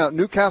coming up. Hang out at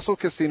Newcastle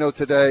Casino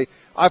today.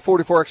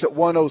 I-44 exit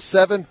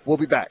 107. We'll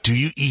be back. Do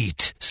you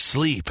eat,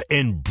 sleep,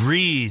 and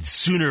breathe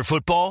Sooner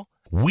football?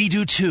 We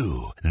do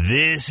too.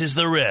 This is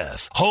The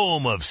Ref,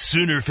 home of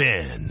Sooner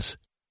fans.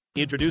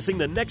 Introducing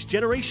the next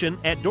generation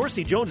at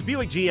Dorsey Jones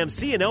Buick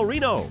GMC in El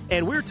Reno.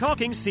 And we're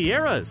talking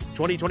Sierras.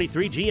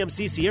 2023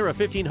 GMC Sierra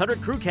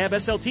 1500 Crew Cab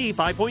SLT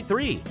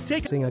 5.3.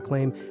 Taking a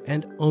claim,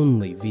 and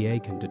only VA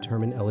can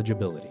determine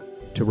eligibility.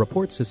 To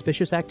report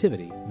suspicious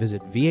activity,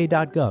 visit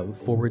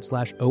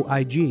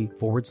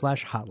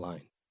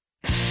va.gov/OIG/hotline.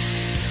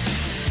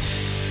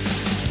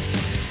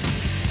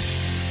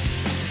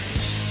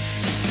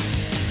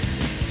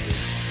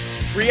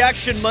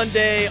 Reaction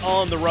Monday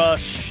on The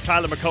Rush.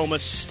 Tyler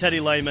McComas, Teddy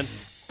Lehman.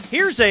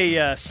 Here's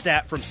a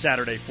stat from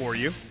Saturday for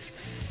you.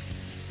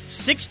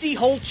 60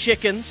 whole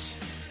chickens,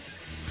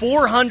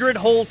 400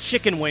 whole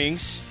chicken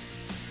wings,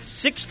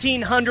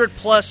 1,600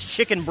 plus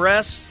chicken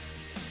breasts,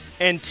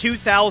 and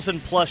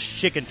 2,000 plus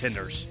chicken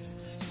tenders.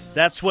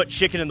 That's what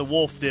Chicken and the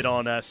Wolf did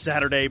on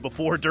Saturday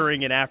before,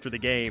 during, and after the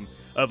game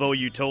of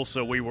OU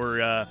Tulsa. We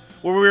were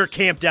where we were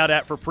camped out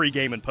at for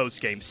pregame and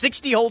postgame.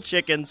 60 whole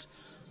chickens,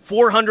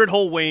 400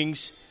 whole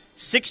wings,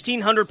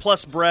 1,600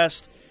 plus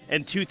breast,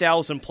 and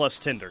 2,000 plus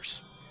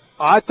tenders.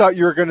 I thought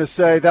you were going to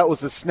say that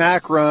was a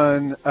snack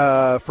run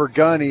for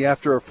Gunny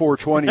after a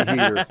 420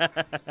 heater.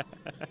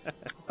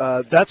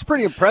 That's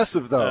pretty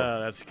impressive,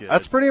 though. That's good.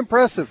 That's pretty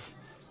impressive.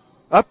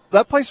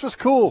 That place was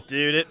cool.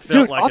 Dude, it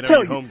felt like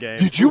an home game.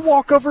 Did you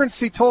walk over and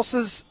see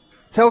Tulsa's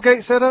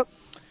tailgate setup?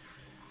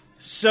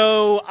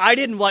 So I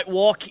didn't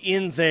walk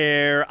in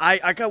there.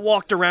 I got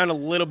walked around a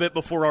little bit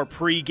before our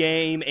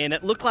pregame, and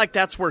it looked like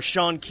that's where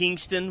Sean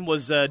Kingston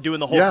was doing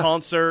the whole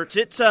concert.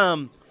 It's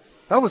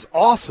that was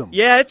awesome.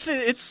 Yeah, it's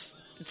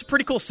a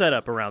pretty cool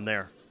setup around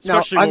there,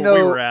 especially where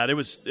we were at. It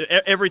was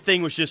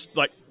everything was just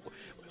like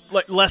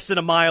less than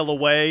a mile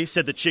away.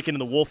 Said the Chicken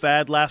and the Wolf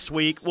ad last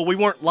week. Well, we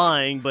weren't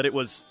lying, but it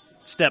was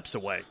steps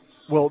away.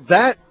 Well,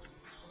 that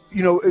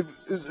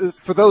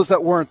for those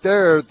that weren't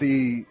there,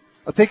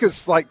 I think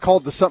it's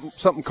called the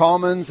something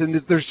Commons, and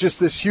there's just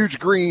this huge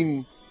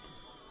green,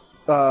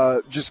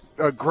 just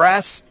a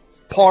grass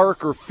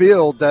park or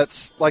field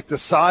that's like the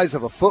size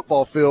of a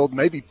football field,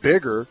 maybe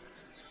bigger,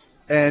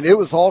 and it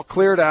was all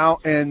cleared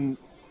out, and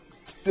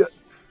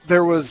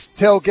there was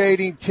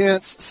tailgating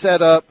tents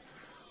set up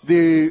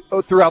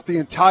throughout the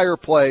entire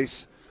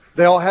place.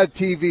 They all had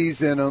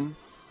TVs in them,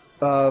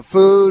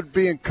 food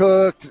being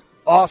cooked,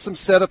 awesome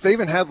setup. They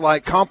even had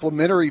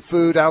complimentary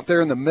food out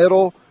there in the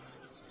middle.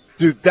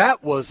 Dude,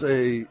 that was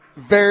a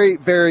very,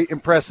 very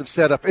impressive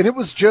setup. And it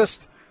was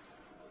just,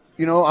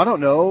 I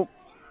don't know,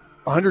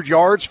 100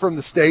 yards from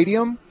the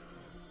stadium.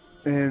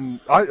 And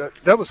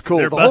that was cool.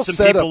 They're the whole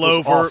setup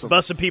was awesome.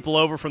 Bussing people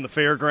over from the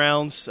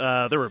fairgrounds.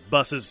 There were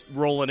buses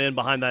rolling in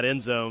behind that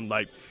end zone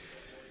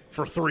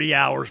for 3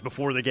 hours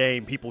before the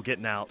game, people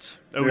getting out.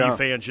 OU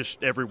fans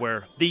just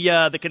everywhere.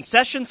 The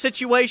concession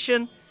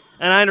situation,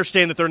 and I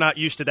understand that they're not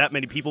used to that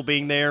many people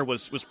being there,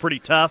 was pretty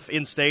tough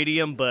in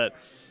stadium, but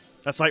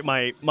that's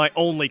my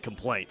only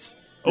complaints.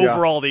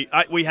 Overall,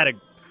 we had a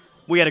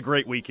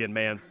great weekend,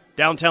 man.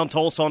 Downtown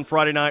Tulsa on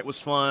Friday night was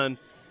fun.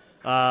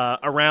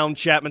 Around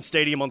Chapman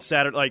Stadium on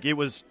Saturday, it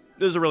was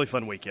a really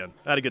fun weekend.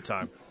 I had a good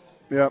time.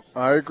 Yep,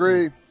 I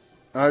agree.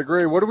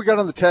 What do we got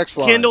on the text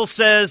line? Kendall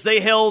says they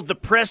held the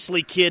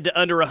Presley kid to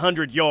under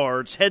 100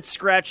 yards. Head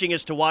scratching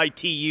as to why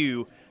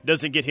TU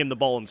doesn't get him the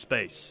ball in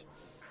space.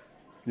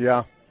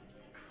 Yeah.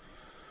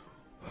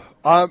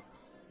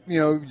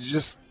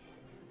 Just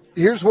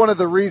here's one of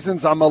the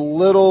reasons I'm a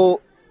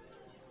little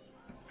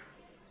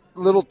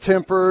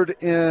tempered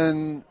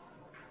in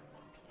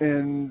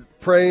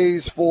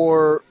praise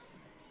for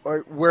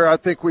where I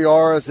think we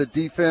are as a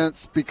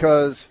defense,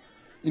 because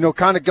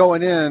kind of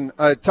going in,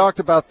 I talked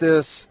about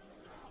this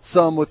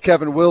some with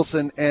Kevin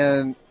Wilson,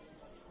 and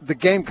the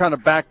game kind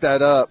of backed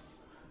that up.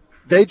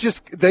 They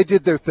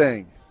did their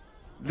thing.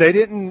 They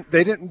didn't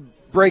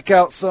break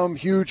out some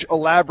huge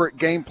elaborate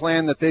game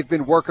plan that they've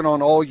been working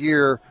on all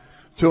year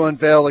to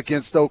unveil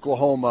against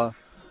Oklahoma.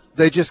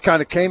 They just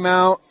kind of came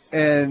out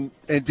and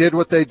did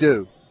what they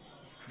do.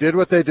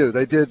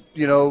 They did,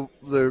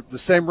 the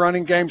same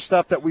running game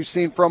stuff that we've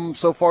seen from them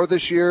so far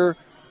this year,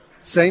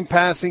 same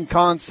passing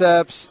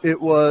concepts.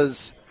 It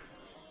was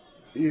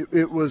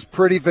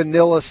pretty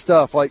vanilla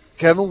stuff. Like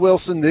Kevin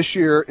Wilson this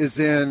year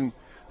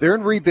they're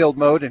in rebuild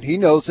mode, and he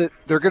knows it.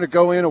 They're going to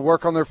go in and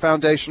work on their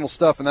foundational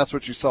stuff, and that's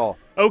what you saw.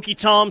 Okie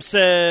Tom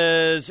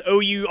says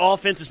OU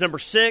offense is number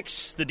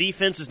 6, the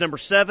defense is number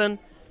 7,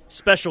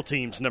 special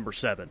teams number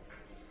 7.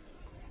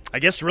 I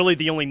guess really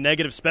the only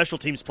negative special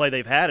teams play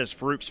they've had is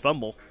Farouk's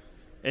fumble.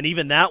 And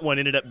even that one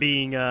ended up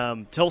being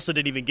Tulsa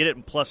didn't even get it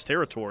in plus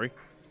territory.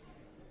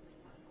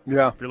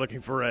 Yeah. If you're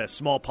looking for a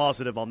small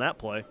positive on that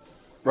play.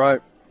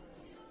 Right.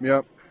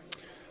 Yep.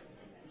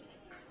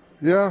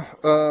 Yeah.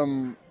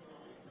 I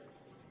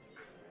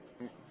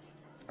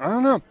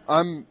don't know.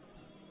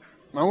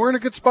 We're in a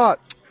good spot.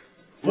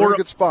 We're in a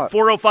good spot.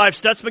 405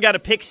 Stutzman got a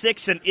pick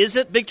 6 and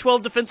isn't Big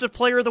 12 Defensive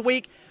Player of the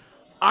Week.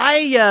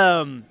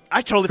 I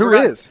totally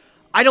forgot. Who is?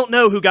 I don't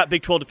know who got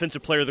Big 12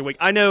 Defensive Player of the Week.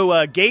 I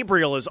know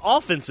Gabriel is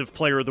Offensive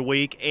Player of the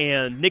Week,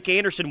 and Nick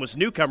Anderson was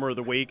Newcomer of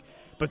the Week.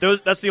 But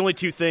that's the only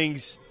two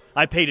things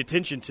I paid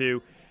attention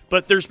to.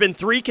 But there's been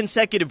 3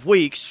 consecutive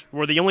weeks,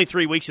 or the only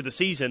 3 weeks of the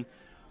season,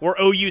 where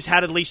OU's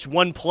had at least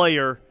one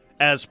player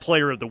as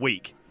Player of the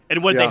Week.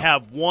 And they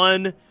have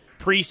one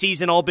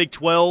preseason All Big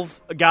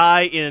 12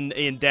 guy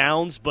in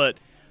Downs, but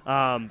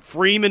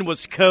Freeman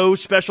was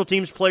co-Special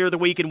Teams Player of the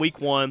Week in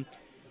Week 1.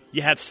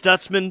 You had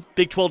Stutzman,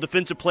 Big 12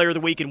 Defensive Player of the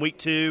Week in Week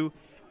 2.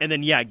 And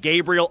then,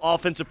 Gabriel,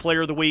 Offensive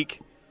Player of the Week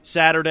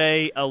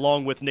Saturday,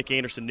 along with Nick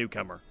Anderson,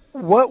 Newcomer.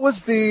 What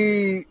was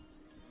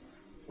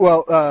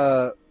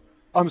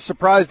I'm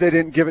surprised they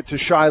didn't give it to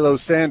Shiloh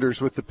Sanders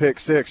with the pick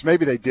 6.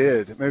 Maybe they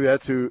did. Maybe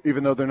that's who,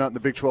 even though they're not in the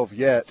Big 12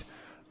 yet.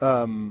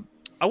 I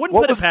wouldn't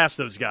put it past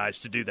those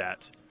guys to do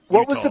that.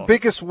 What was the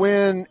biggest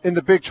win in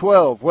the Big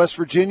 12? West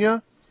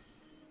Virginia?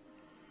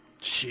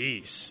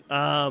 Jeez.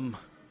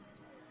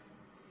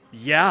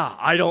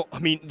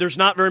 There's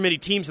not very many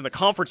teams in the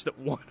conference that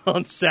won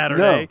on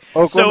Saturday.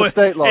 No. Oklahoma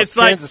State lost.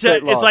 Kansas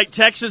State lost. It's like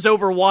Texas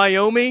over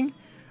Wyoming,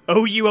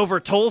 OU over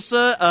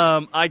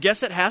Tulsa. I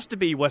guess it has to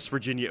be West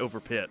Virginia over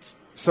Pitt.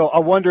 So I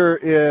wonder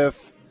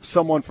if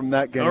someone from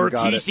that game got it.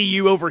 Or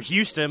TCU over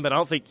Houston, but I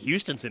don't think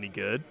Houston's any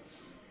good.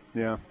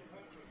 Yeah.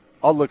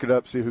 I'll look it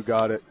up, see who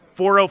got it.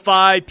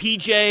 405,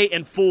 PJ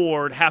and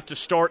Ford have to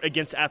start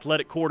against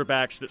athletic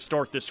quarterbacks that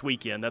start this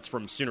weekend. That's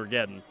from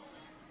Soonergeddon.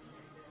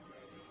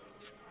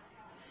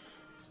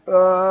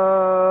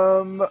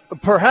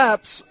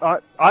 Perhaps.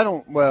 I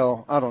don't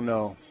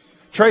know.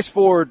 Trace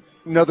Ford,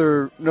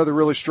 another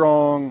really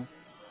strong,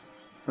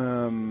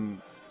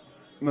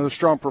 another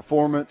strong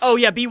performance. Oh,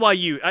 yeah,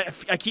 BYU.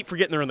 I keep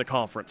forgetting they're in the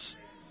conference.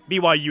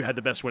 BYU had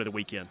the best win of the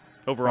weekend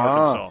over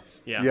Arkansas.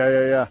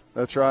 Yeah.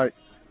 That's right.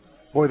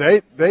 Boy,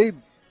 they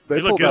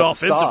look good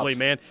offensively,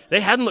 man. They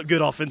hadn't looked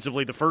good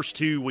offensively the first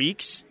 2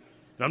 weeks.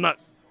 And I'm not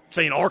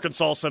saying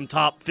Arkansas some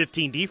top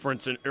 15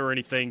 defense or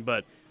anything,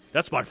 but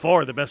that's by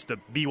far the best the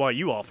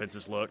BYU offense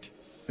has looked.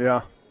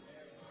 Yeah.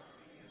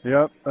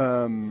 Yep.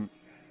 Who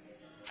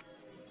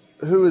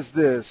is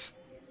this?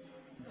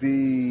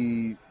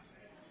 The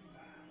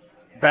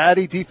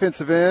Batty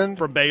defensive end?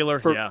 From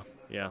Baylor, yeah.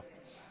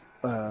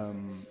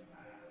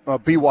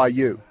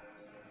 BYU.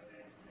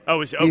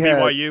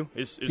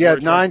 BYU? He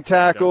had 9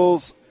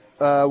 tackles,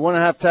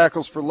 1.5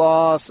 tackles for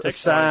loss, a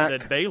sack.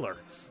 Said Baylor.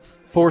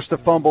 Forced a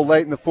fumble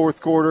late in the fourth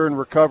quarter and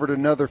recovered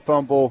another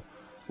fumble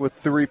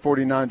with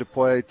 3:49 to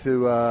play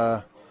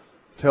to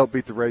help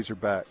beat the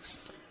Razorbacks.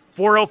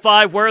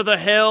 405, where the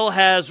hell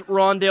has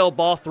Rondell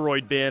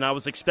Bothroyd been? I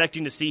was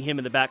expecting to see him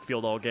in the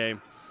backfield all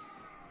game.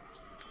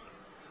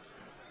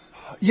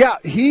 Yeah,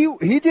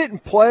 he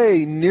didn't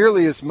play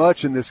nearly as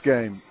much in this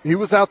game. He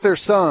was out there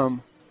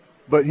some,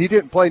 but he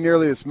didn't play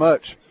nearly as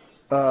much.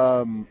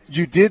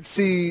 You did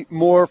see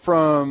more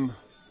from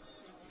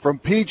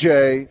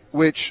PJ,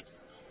 which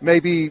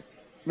maybe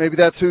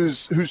that's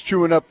who's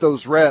chewing up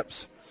those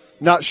reps.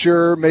 Not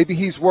sure. Maybe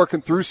he's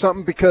working through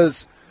something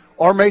because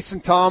our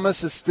Mason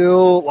Thomas is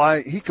still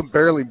he can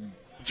barely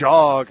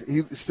jog.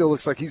 He still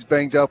looks like he's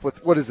banged up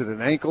with, what is it,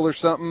 an ankle or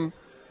something?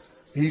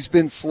 He's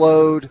been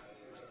slowed.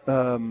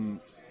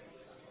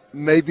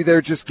 Maybe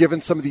they're just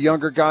giving some of the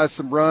younger guys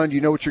some run. You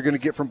know what you're going to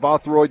get from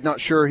Bothroyd. Not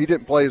sure. He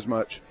didn't play as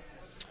much.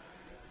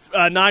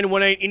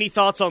 918, any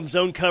thoughts on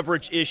zone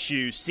coverage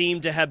issues?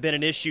 Seem to have been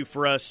an issue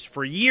for us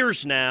for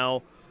years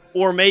now,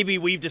 or maybe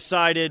we've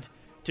decided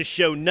to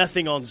show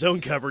nothing on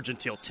zone coverage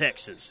until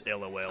Texas,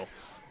 LOL.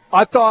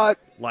 I thought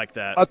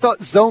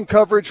zone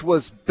coverage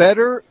was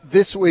better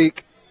this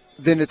week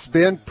than it's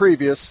been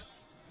previous.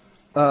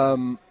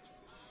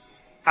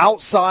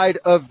 Outside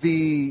of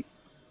the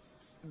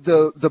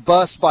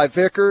bust by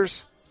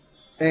Vickers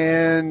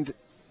and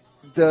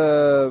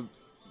the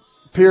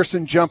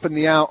Pearson jumping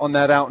the out on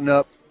that out and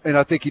up, and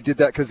I think he did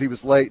that because he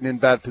was late and in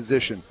bad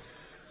position.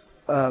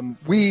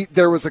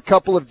 There was a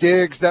couple of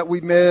digs that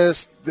we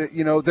missed. That,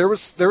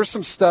 there was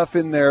some stuff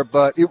in there,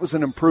 but it was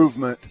an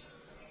improvement.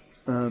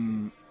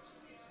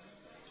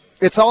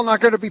 It's all not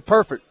going to be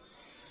perfect.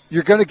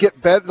 You're going to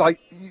get better.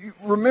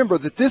 Remember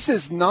that this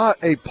is not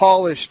a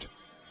polished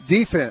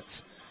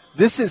defense.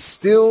 This is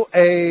still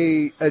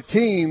a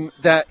team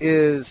that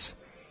is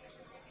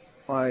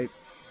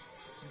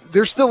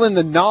they're still in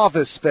the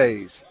novice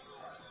phase.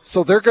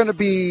 So they're going to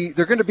be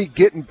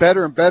getting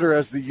better and better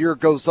as the year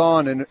goes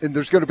on, and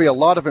there's going to be a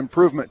lot of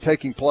improvement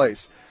taking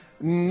place.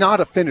 Not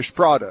a finished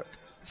product.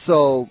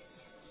 So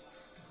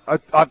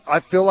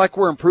I feel like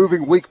we're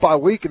improving week by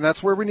week, and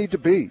that's where we need to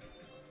be.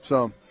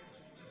 So,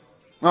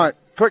 all right,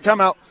 quick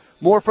timeout.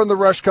 More from the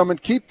Rush coming.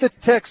 Keep the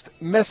text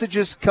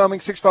messages coming.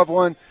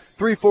 651-3439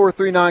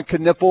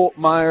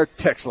 Knippelmeyer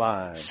text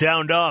line.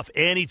 Sound off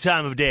any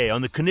time of day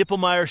on the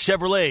Knippelmeyer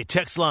Chevrolet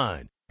text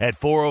line at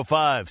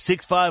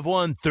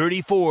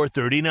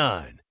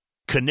 405-651-3439.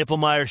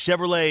 Knippelmeyer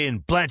Chevrolet in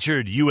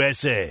Blanchard,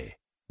 USA.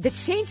 The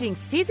changing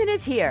season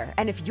is here,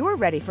 and if you're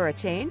ready for a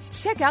change,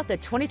 check out the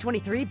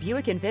 2023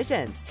 Buick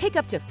Envisions. Take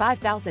up to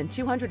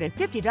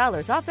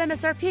 $5,250 off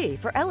MSRP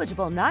for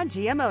eligible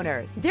non-GM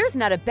owners. There's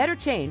not a better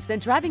change than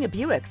driving a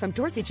Buick from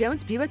Dorsey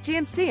Jones Buick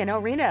GMC in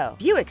El Reno.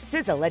 Buick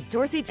sizzle at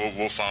Dorsey.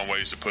 We'll find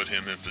ways to put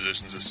him in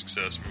positions of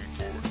success moving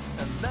forward.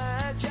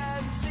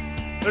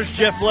 There's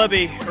Jeff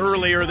Lebby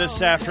earlier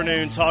this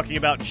afternoon talking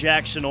about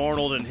Jackson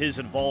Arnold and his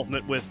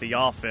involvement with the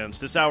offense.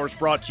 This hour is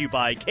brought to you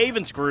by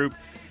Cavens Group.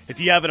 If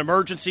you have an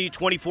emergency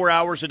 24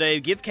 hours a day,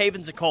 give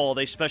Cavens a call.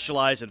 They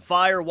specialize in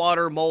fire,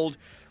 water, mold,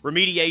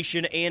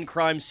 remediation, and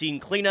crime scene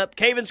cleanup.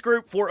 Cavens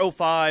Group,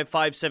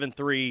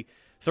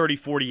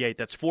 405-573-3048.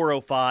 That's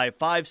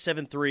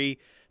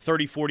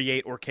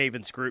 405-573-3048 or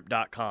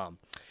cavensgroup.com.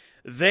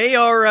 They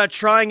are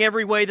trying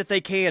every way that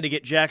they can to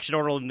get Jackson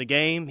Arnold in the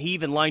game. He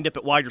even lined up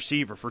at wide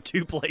receiver for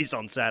 2 plays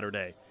on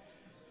Saturday.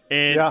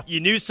 And you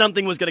knew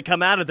something was going to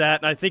come out of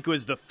that, and I think it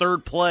was the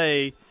third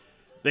play.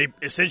 They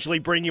essentially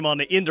bring him on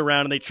the end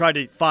around, and they try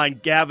to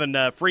find Gavin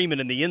Freeman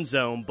in the end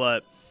zone.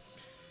 But,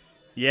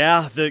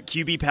 the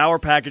QB power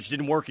package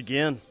didn't work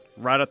again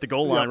right at the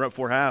goal line, right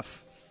before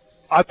half.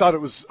 I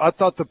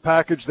thought the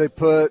package they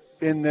put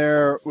in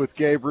there with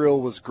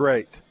Gabriel was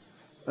great.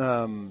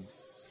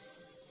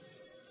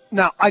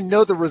 Now, I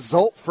know the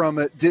result from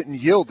it didn't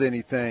yield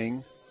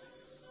anything,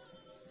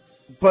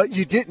 but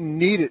you didn't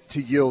need it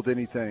to yield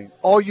anything.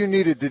 All you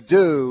needed to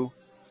do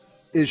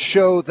is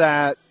show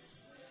that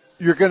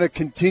you're going to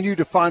continue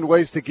to find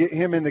ways to get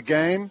him in the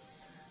game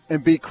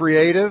and be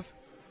creative.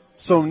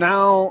 So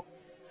now,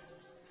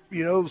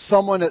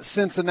 someone at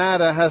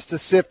Cincinnati has to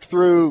sift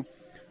through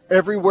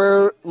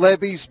everywhere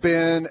Levy's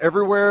been,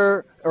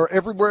 everywhere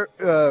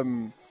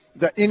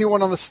that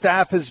anyone on the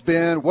staff has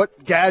been,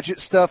 what gadget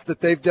stuff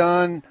that they've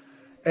done,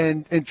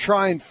 and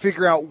try and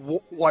figure out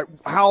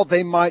how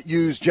they might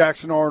use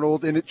Jackson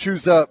Arnold, and it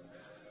chews up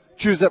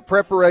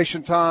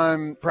preparation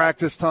time,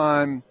 practice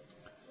time,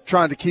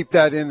 trying to keep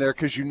that in there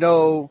because you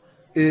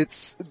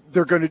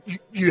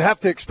have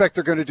to expect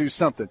they're going to do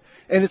something.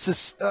 And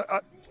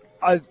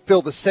I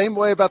feel the same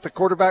way about the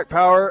quarterback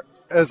power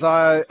as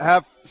I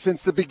have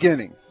since the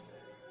beginning.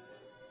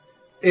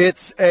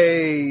 It's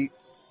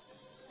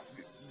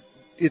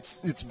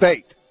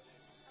bait.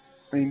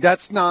 I mean,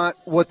 that's not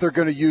what they're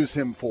going to use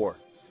him for.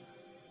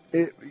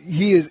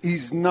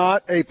 He's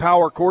not a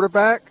power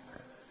quarterback.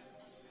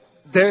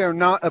 They are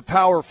not a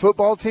power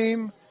football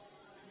team.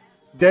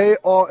 They're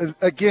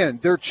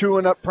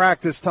chewing up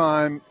practice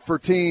time for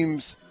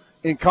teams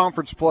in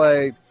conference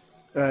play.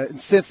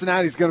 And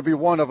Cincinnati's going to be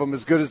one of them,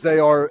 as good as they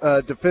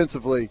are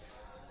defensively.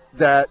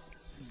 That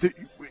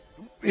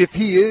if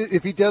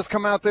he does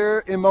come out there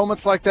in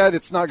moments like that,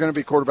 it's not going to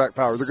be quarterback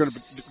power. They're going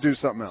to do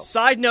something else.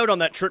 Side note on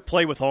that trick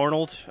play with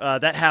Arnold,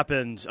 that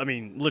happened,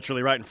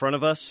 literally right in front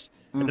of us.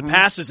 And the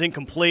pass is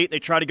incomplete. They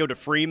try to go to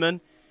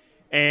Freeman,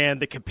 and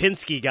the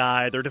Kapinski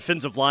guy, their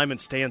defensive lineman,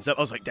 stands up.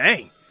 I was like,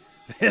 dang.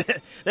 They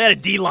had a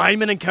D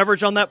lineman in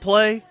coverage on that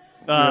play.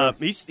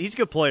 He's a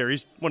good player.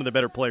 He's one of the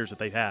better players that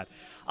they've had.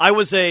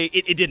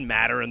 It didn't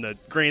matter in the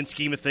grand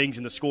scheme of things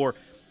in the score.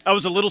 I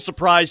was a little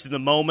surprised in the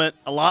moment,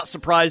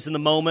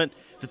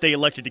 that they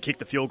elected to kick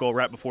the field goal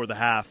right before the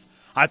half.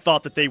 I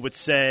thought that they would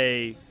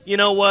say, you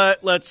know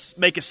what, let's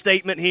make a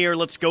statement here,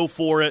 let's go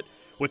for it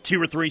with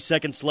 2 or 3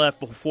 seconds left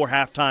before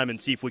halftime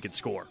and see if we can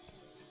score.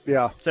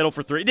 Yeah. Settle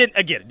for 3. It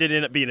didn't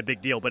end up being a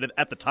big deal, but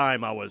at the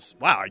time I was,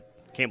 wow, I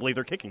can't believe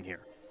they're kicking here.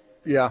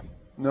 Yeah,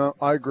 no,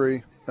 I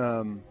agree.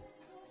 And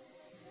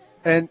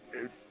in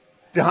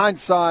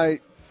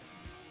hindsight,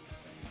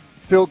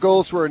 field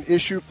goals were an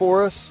issue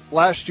for us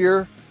last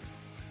year.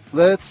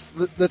 Let's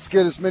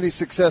get as many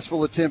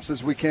successful attempts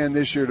as we can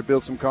this year to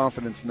build some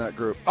confidence in that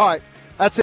group. All right, that's it.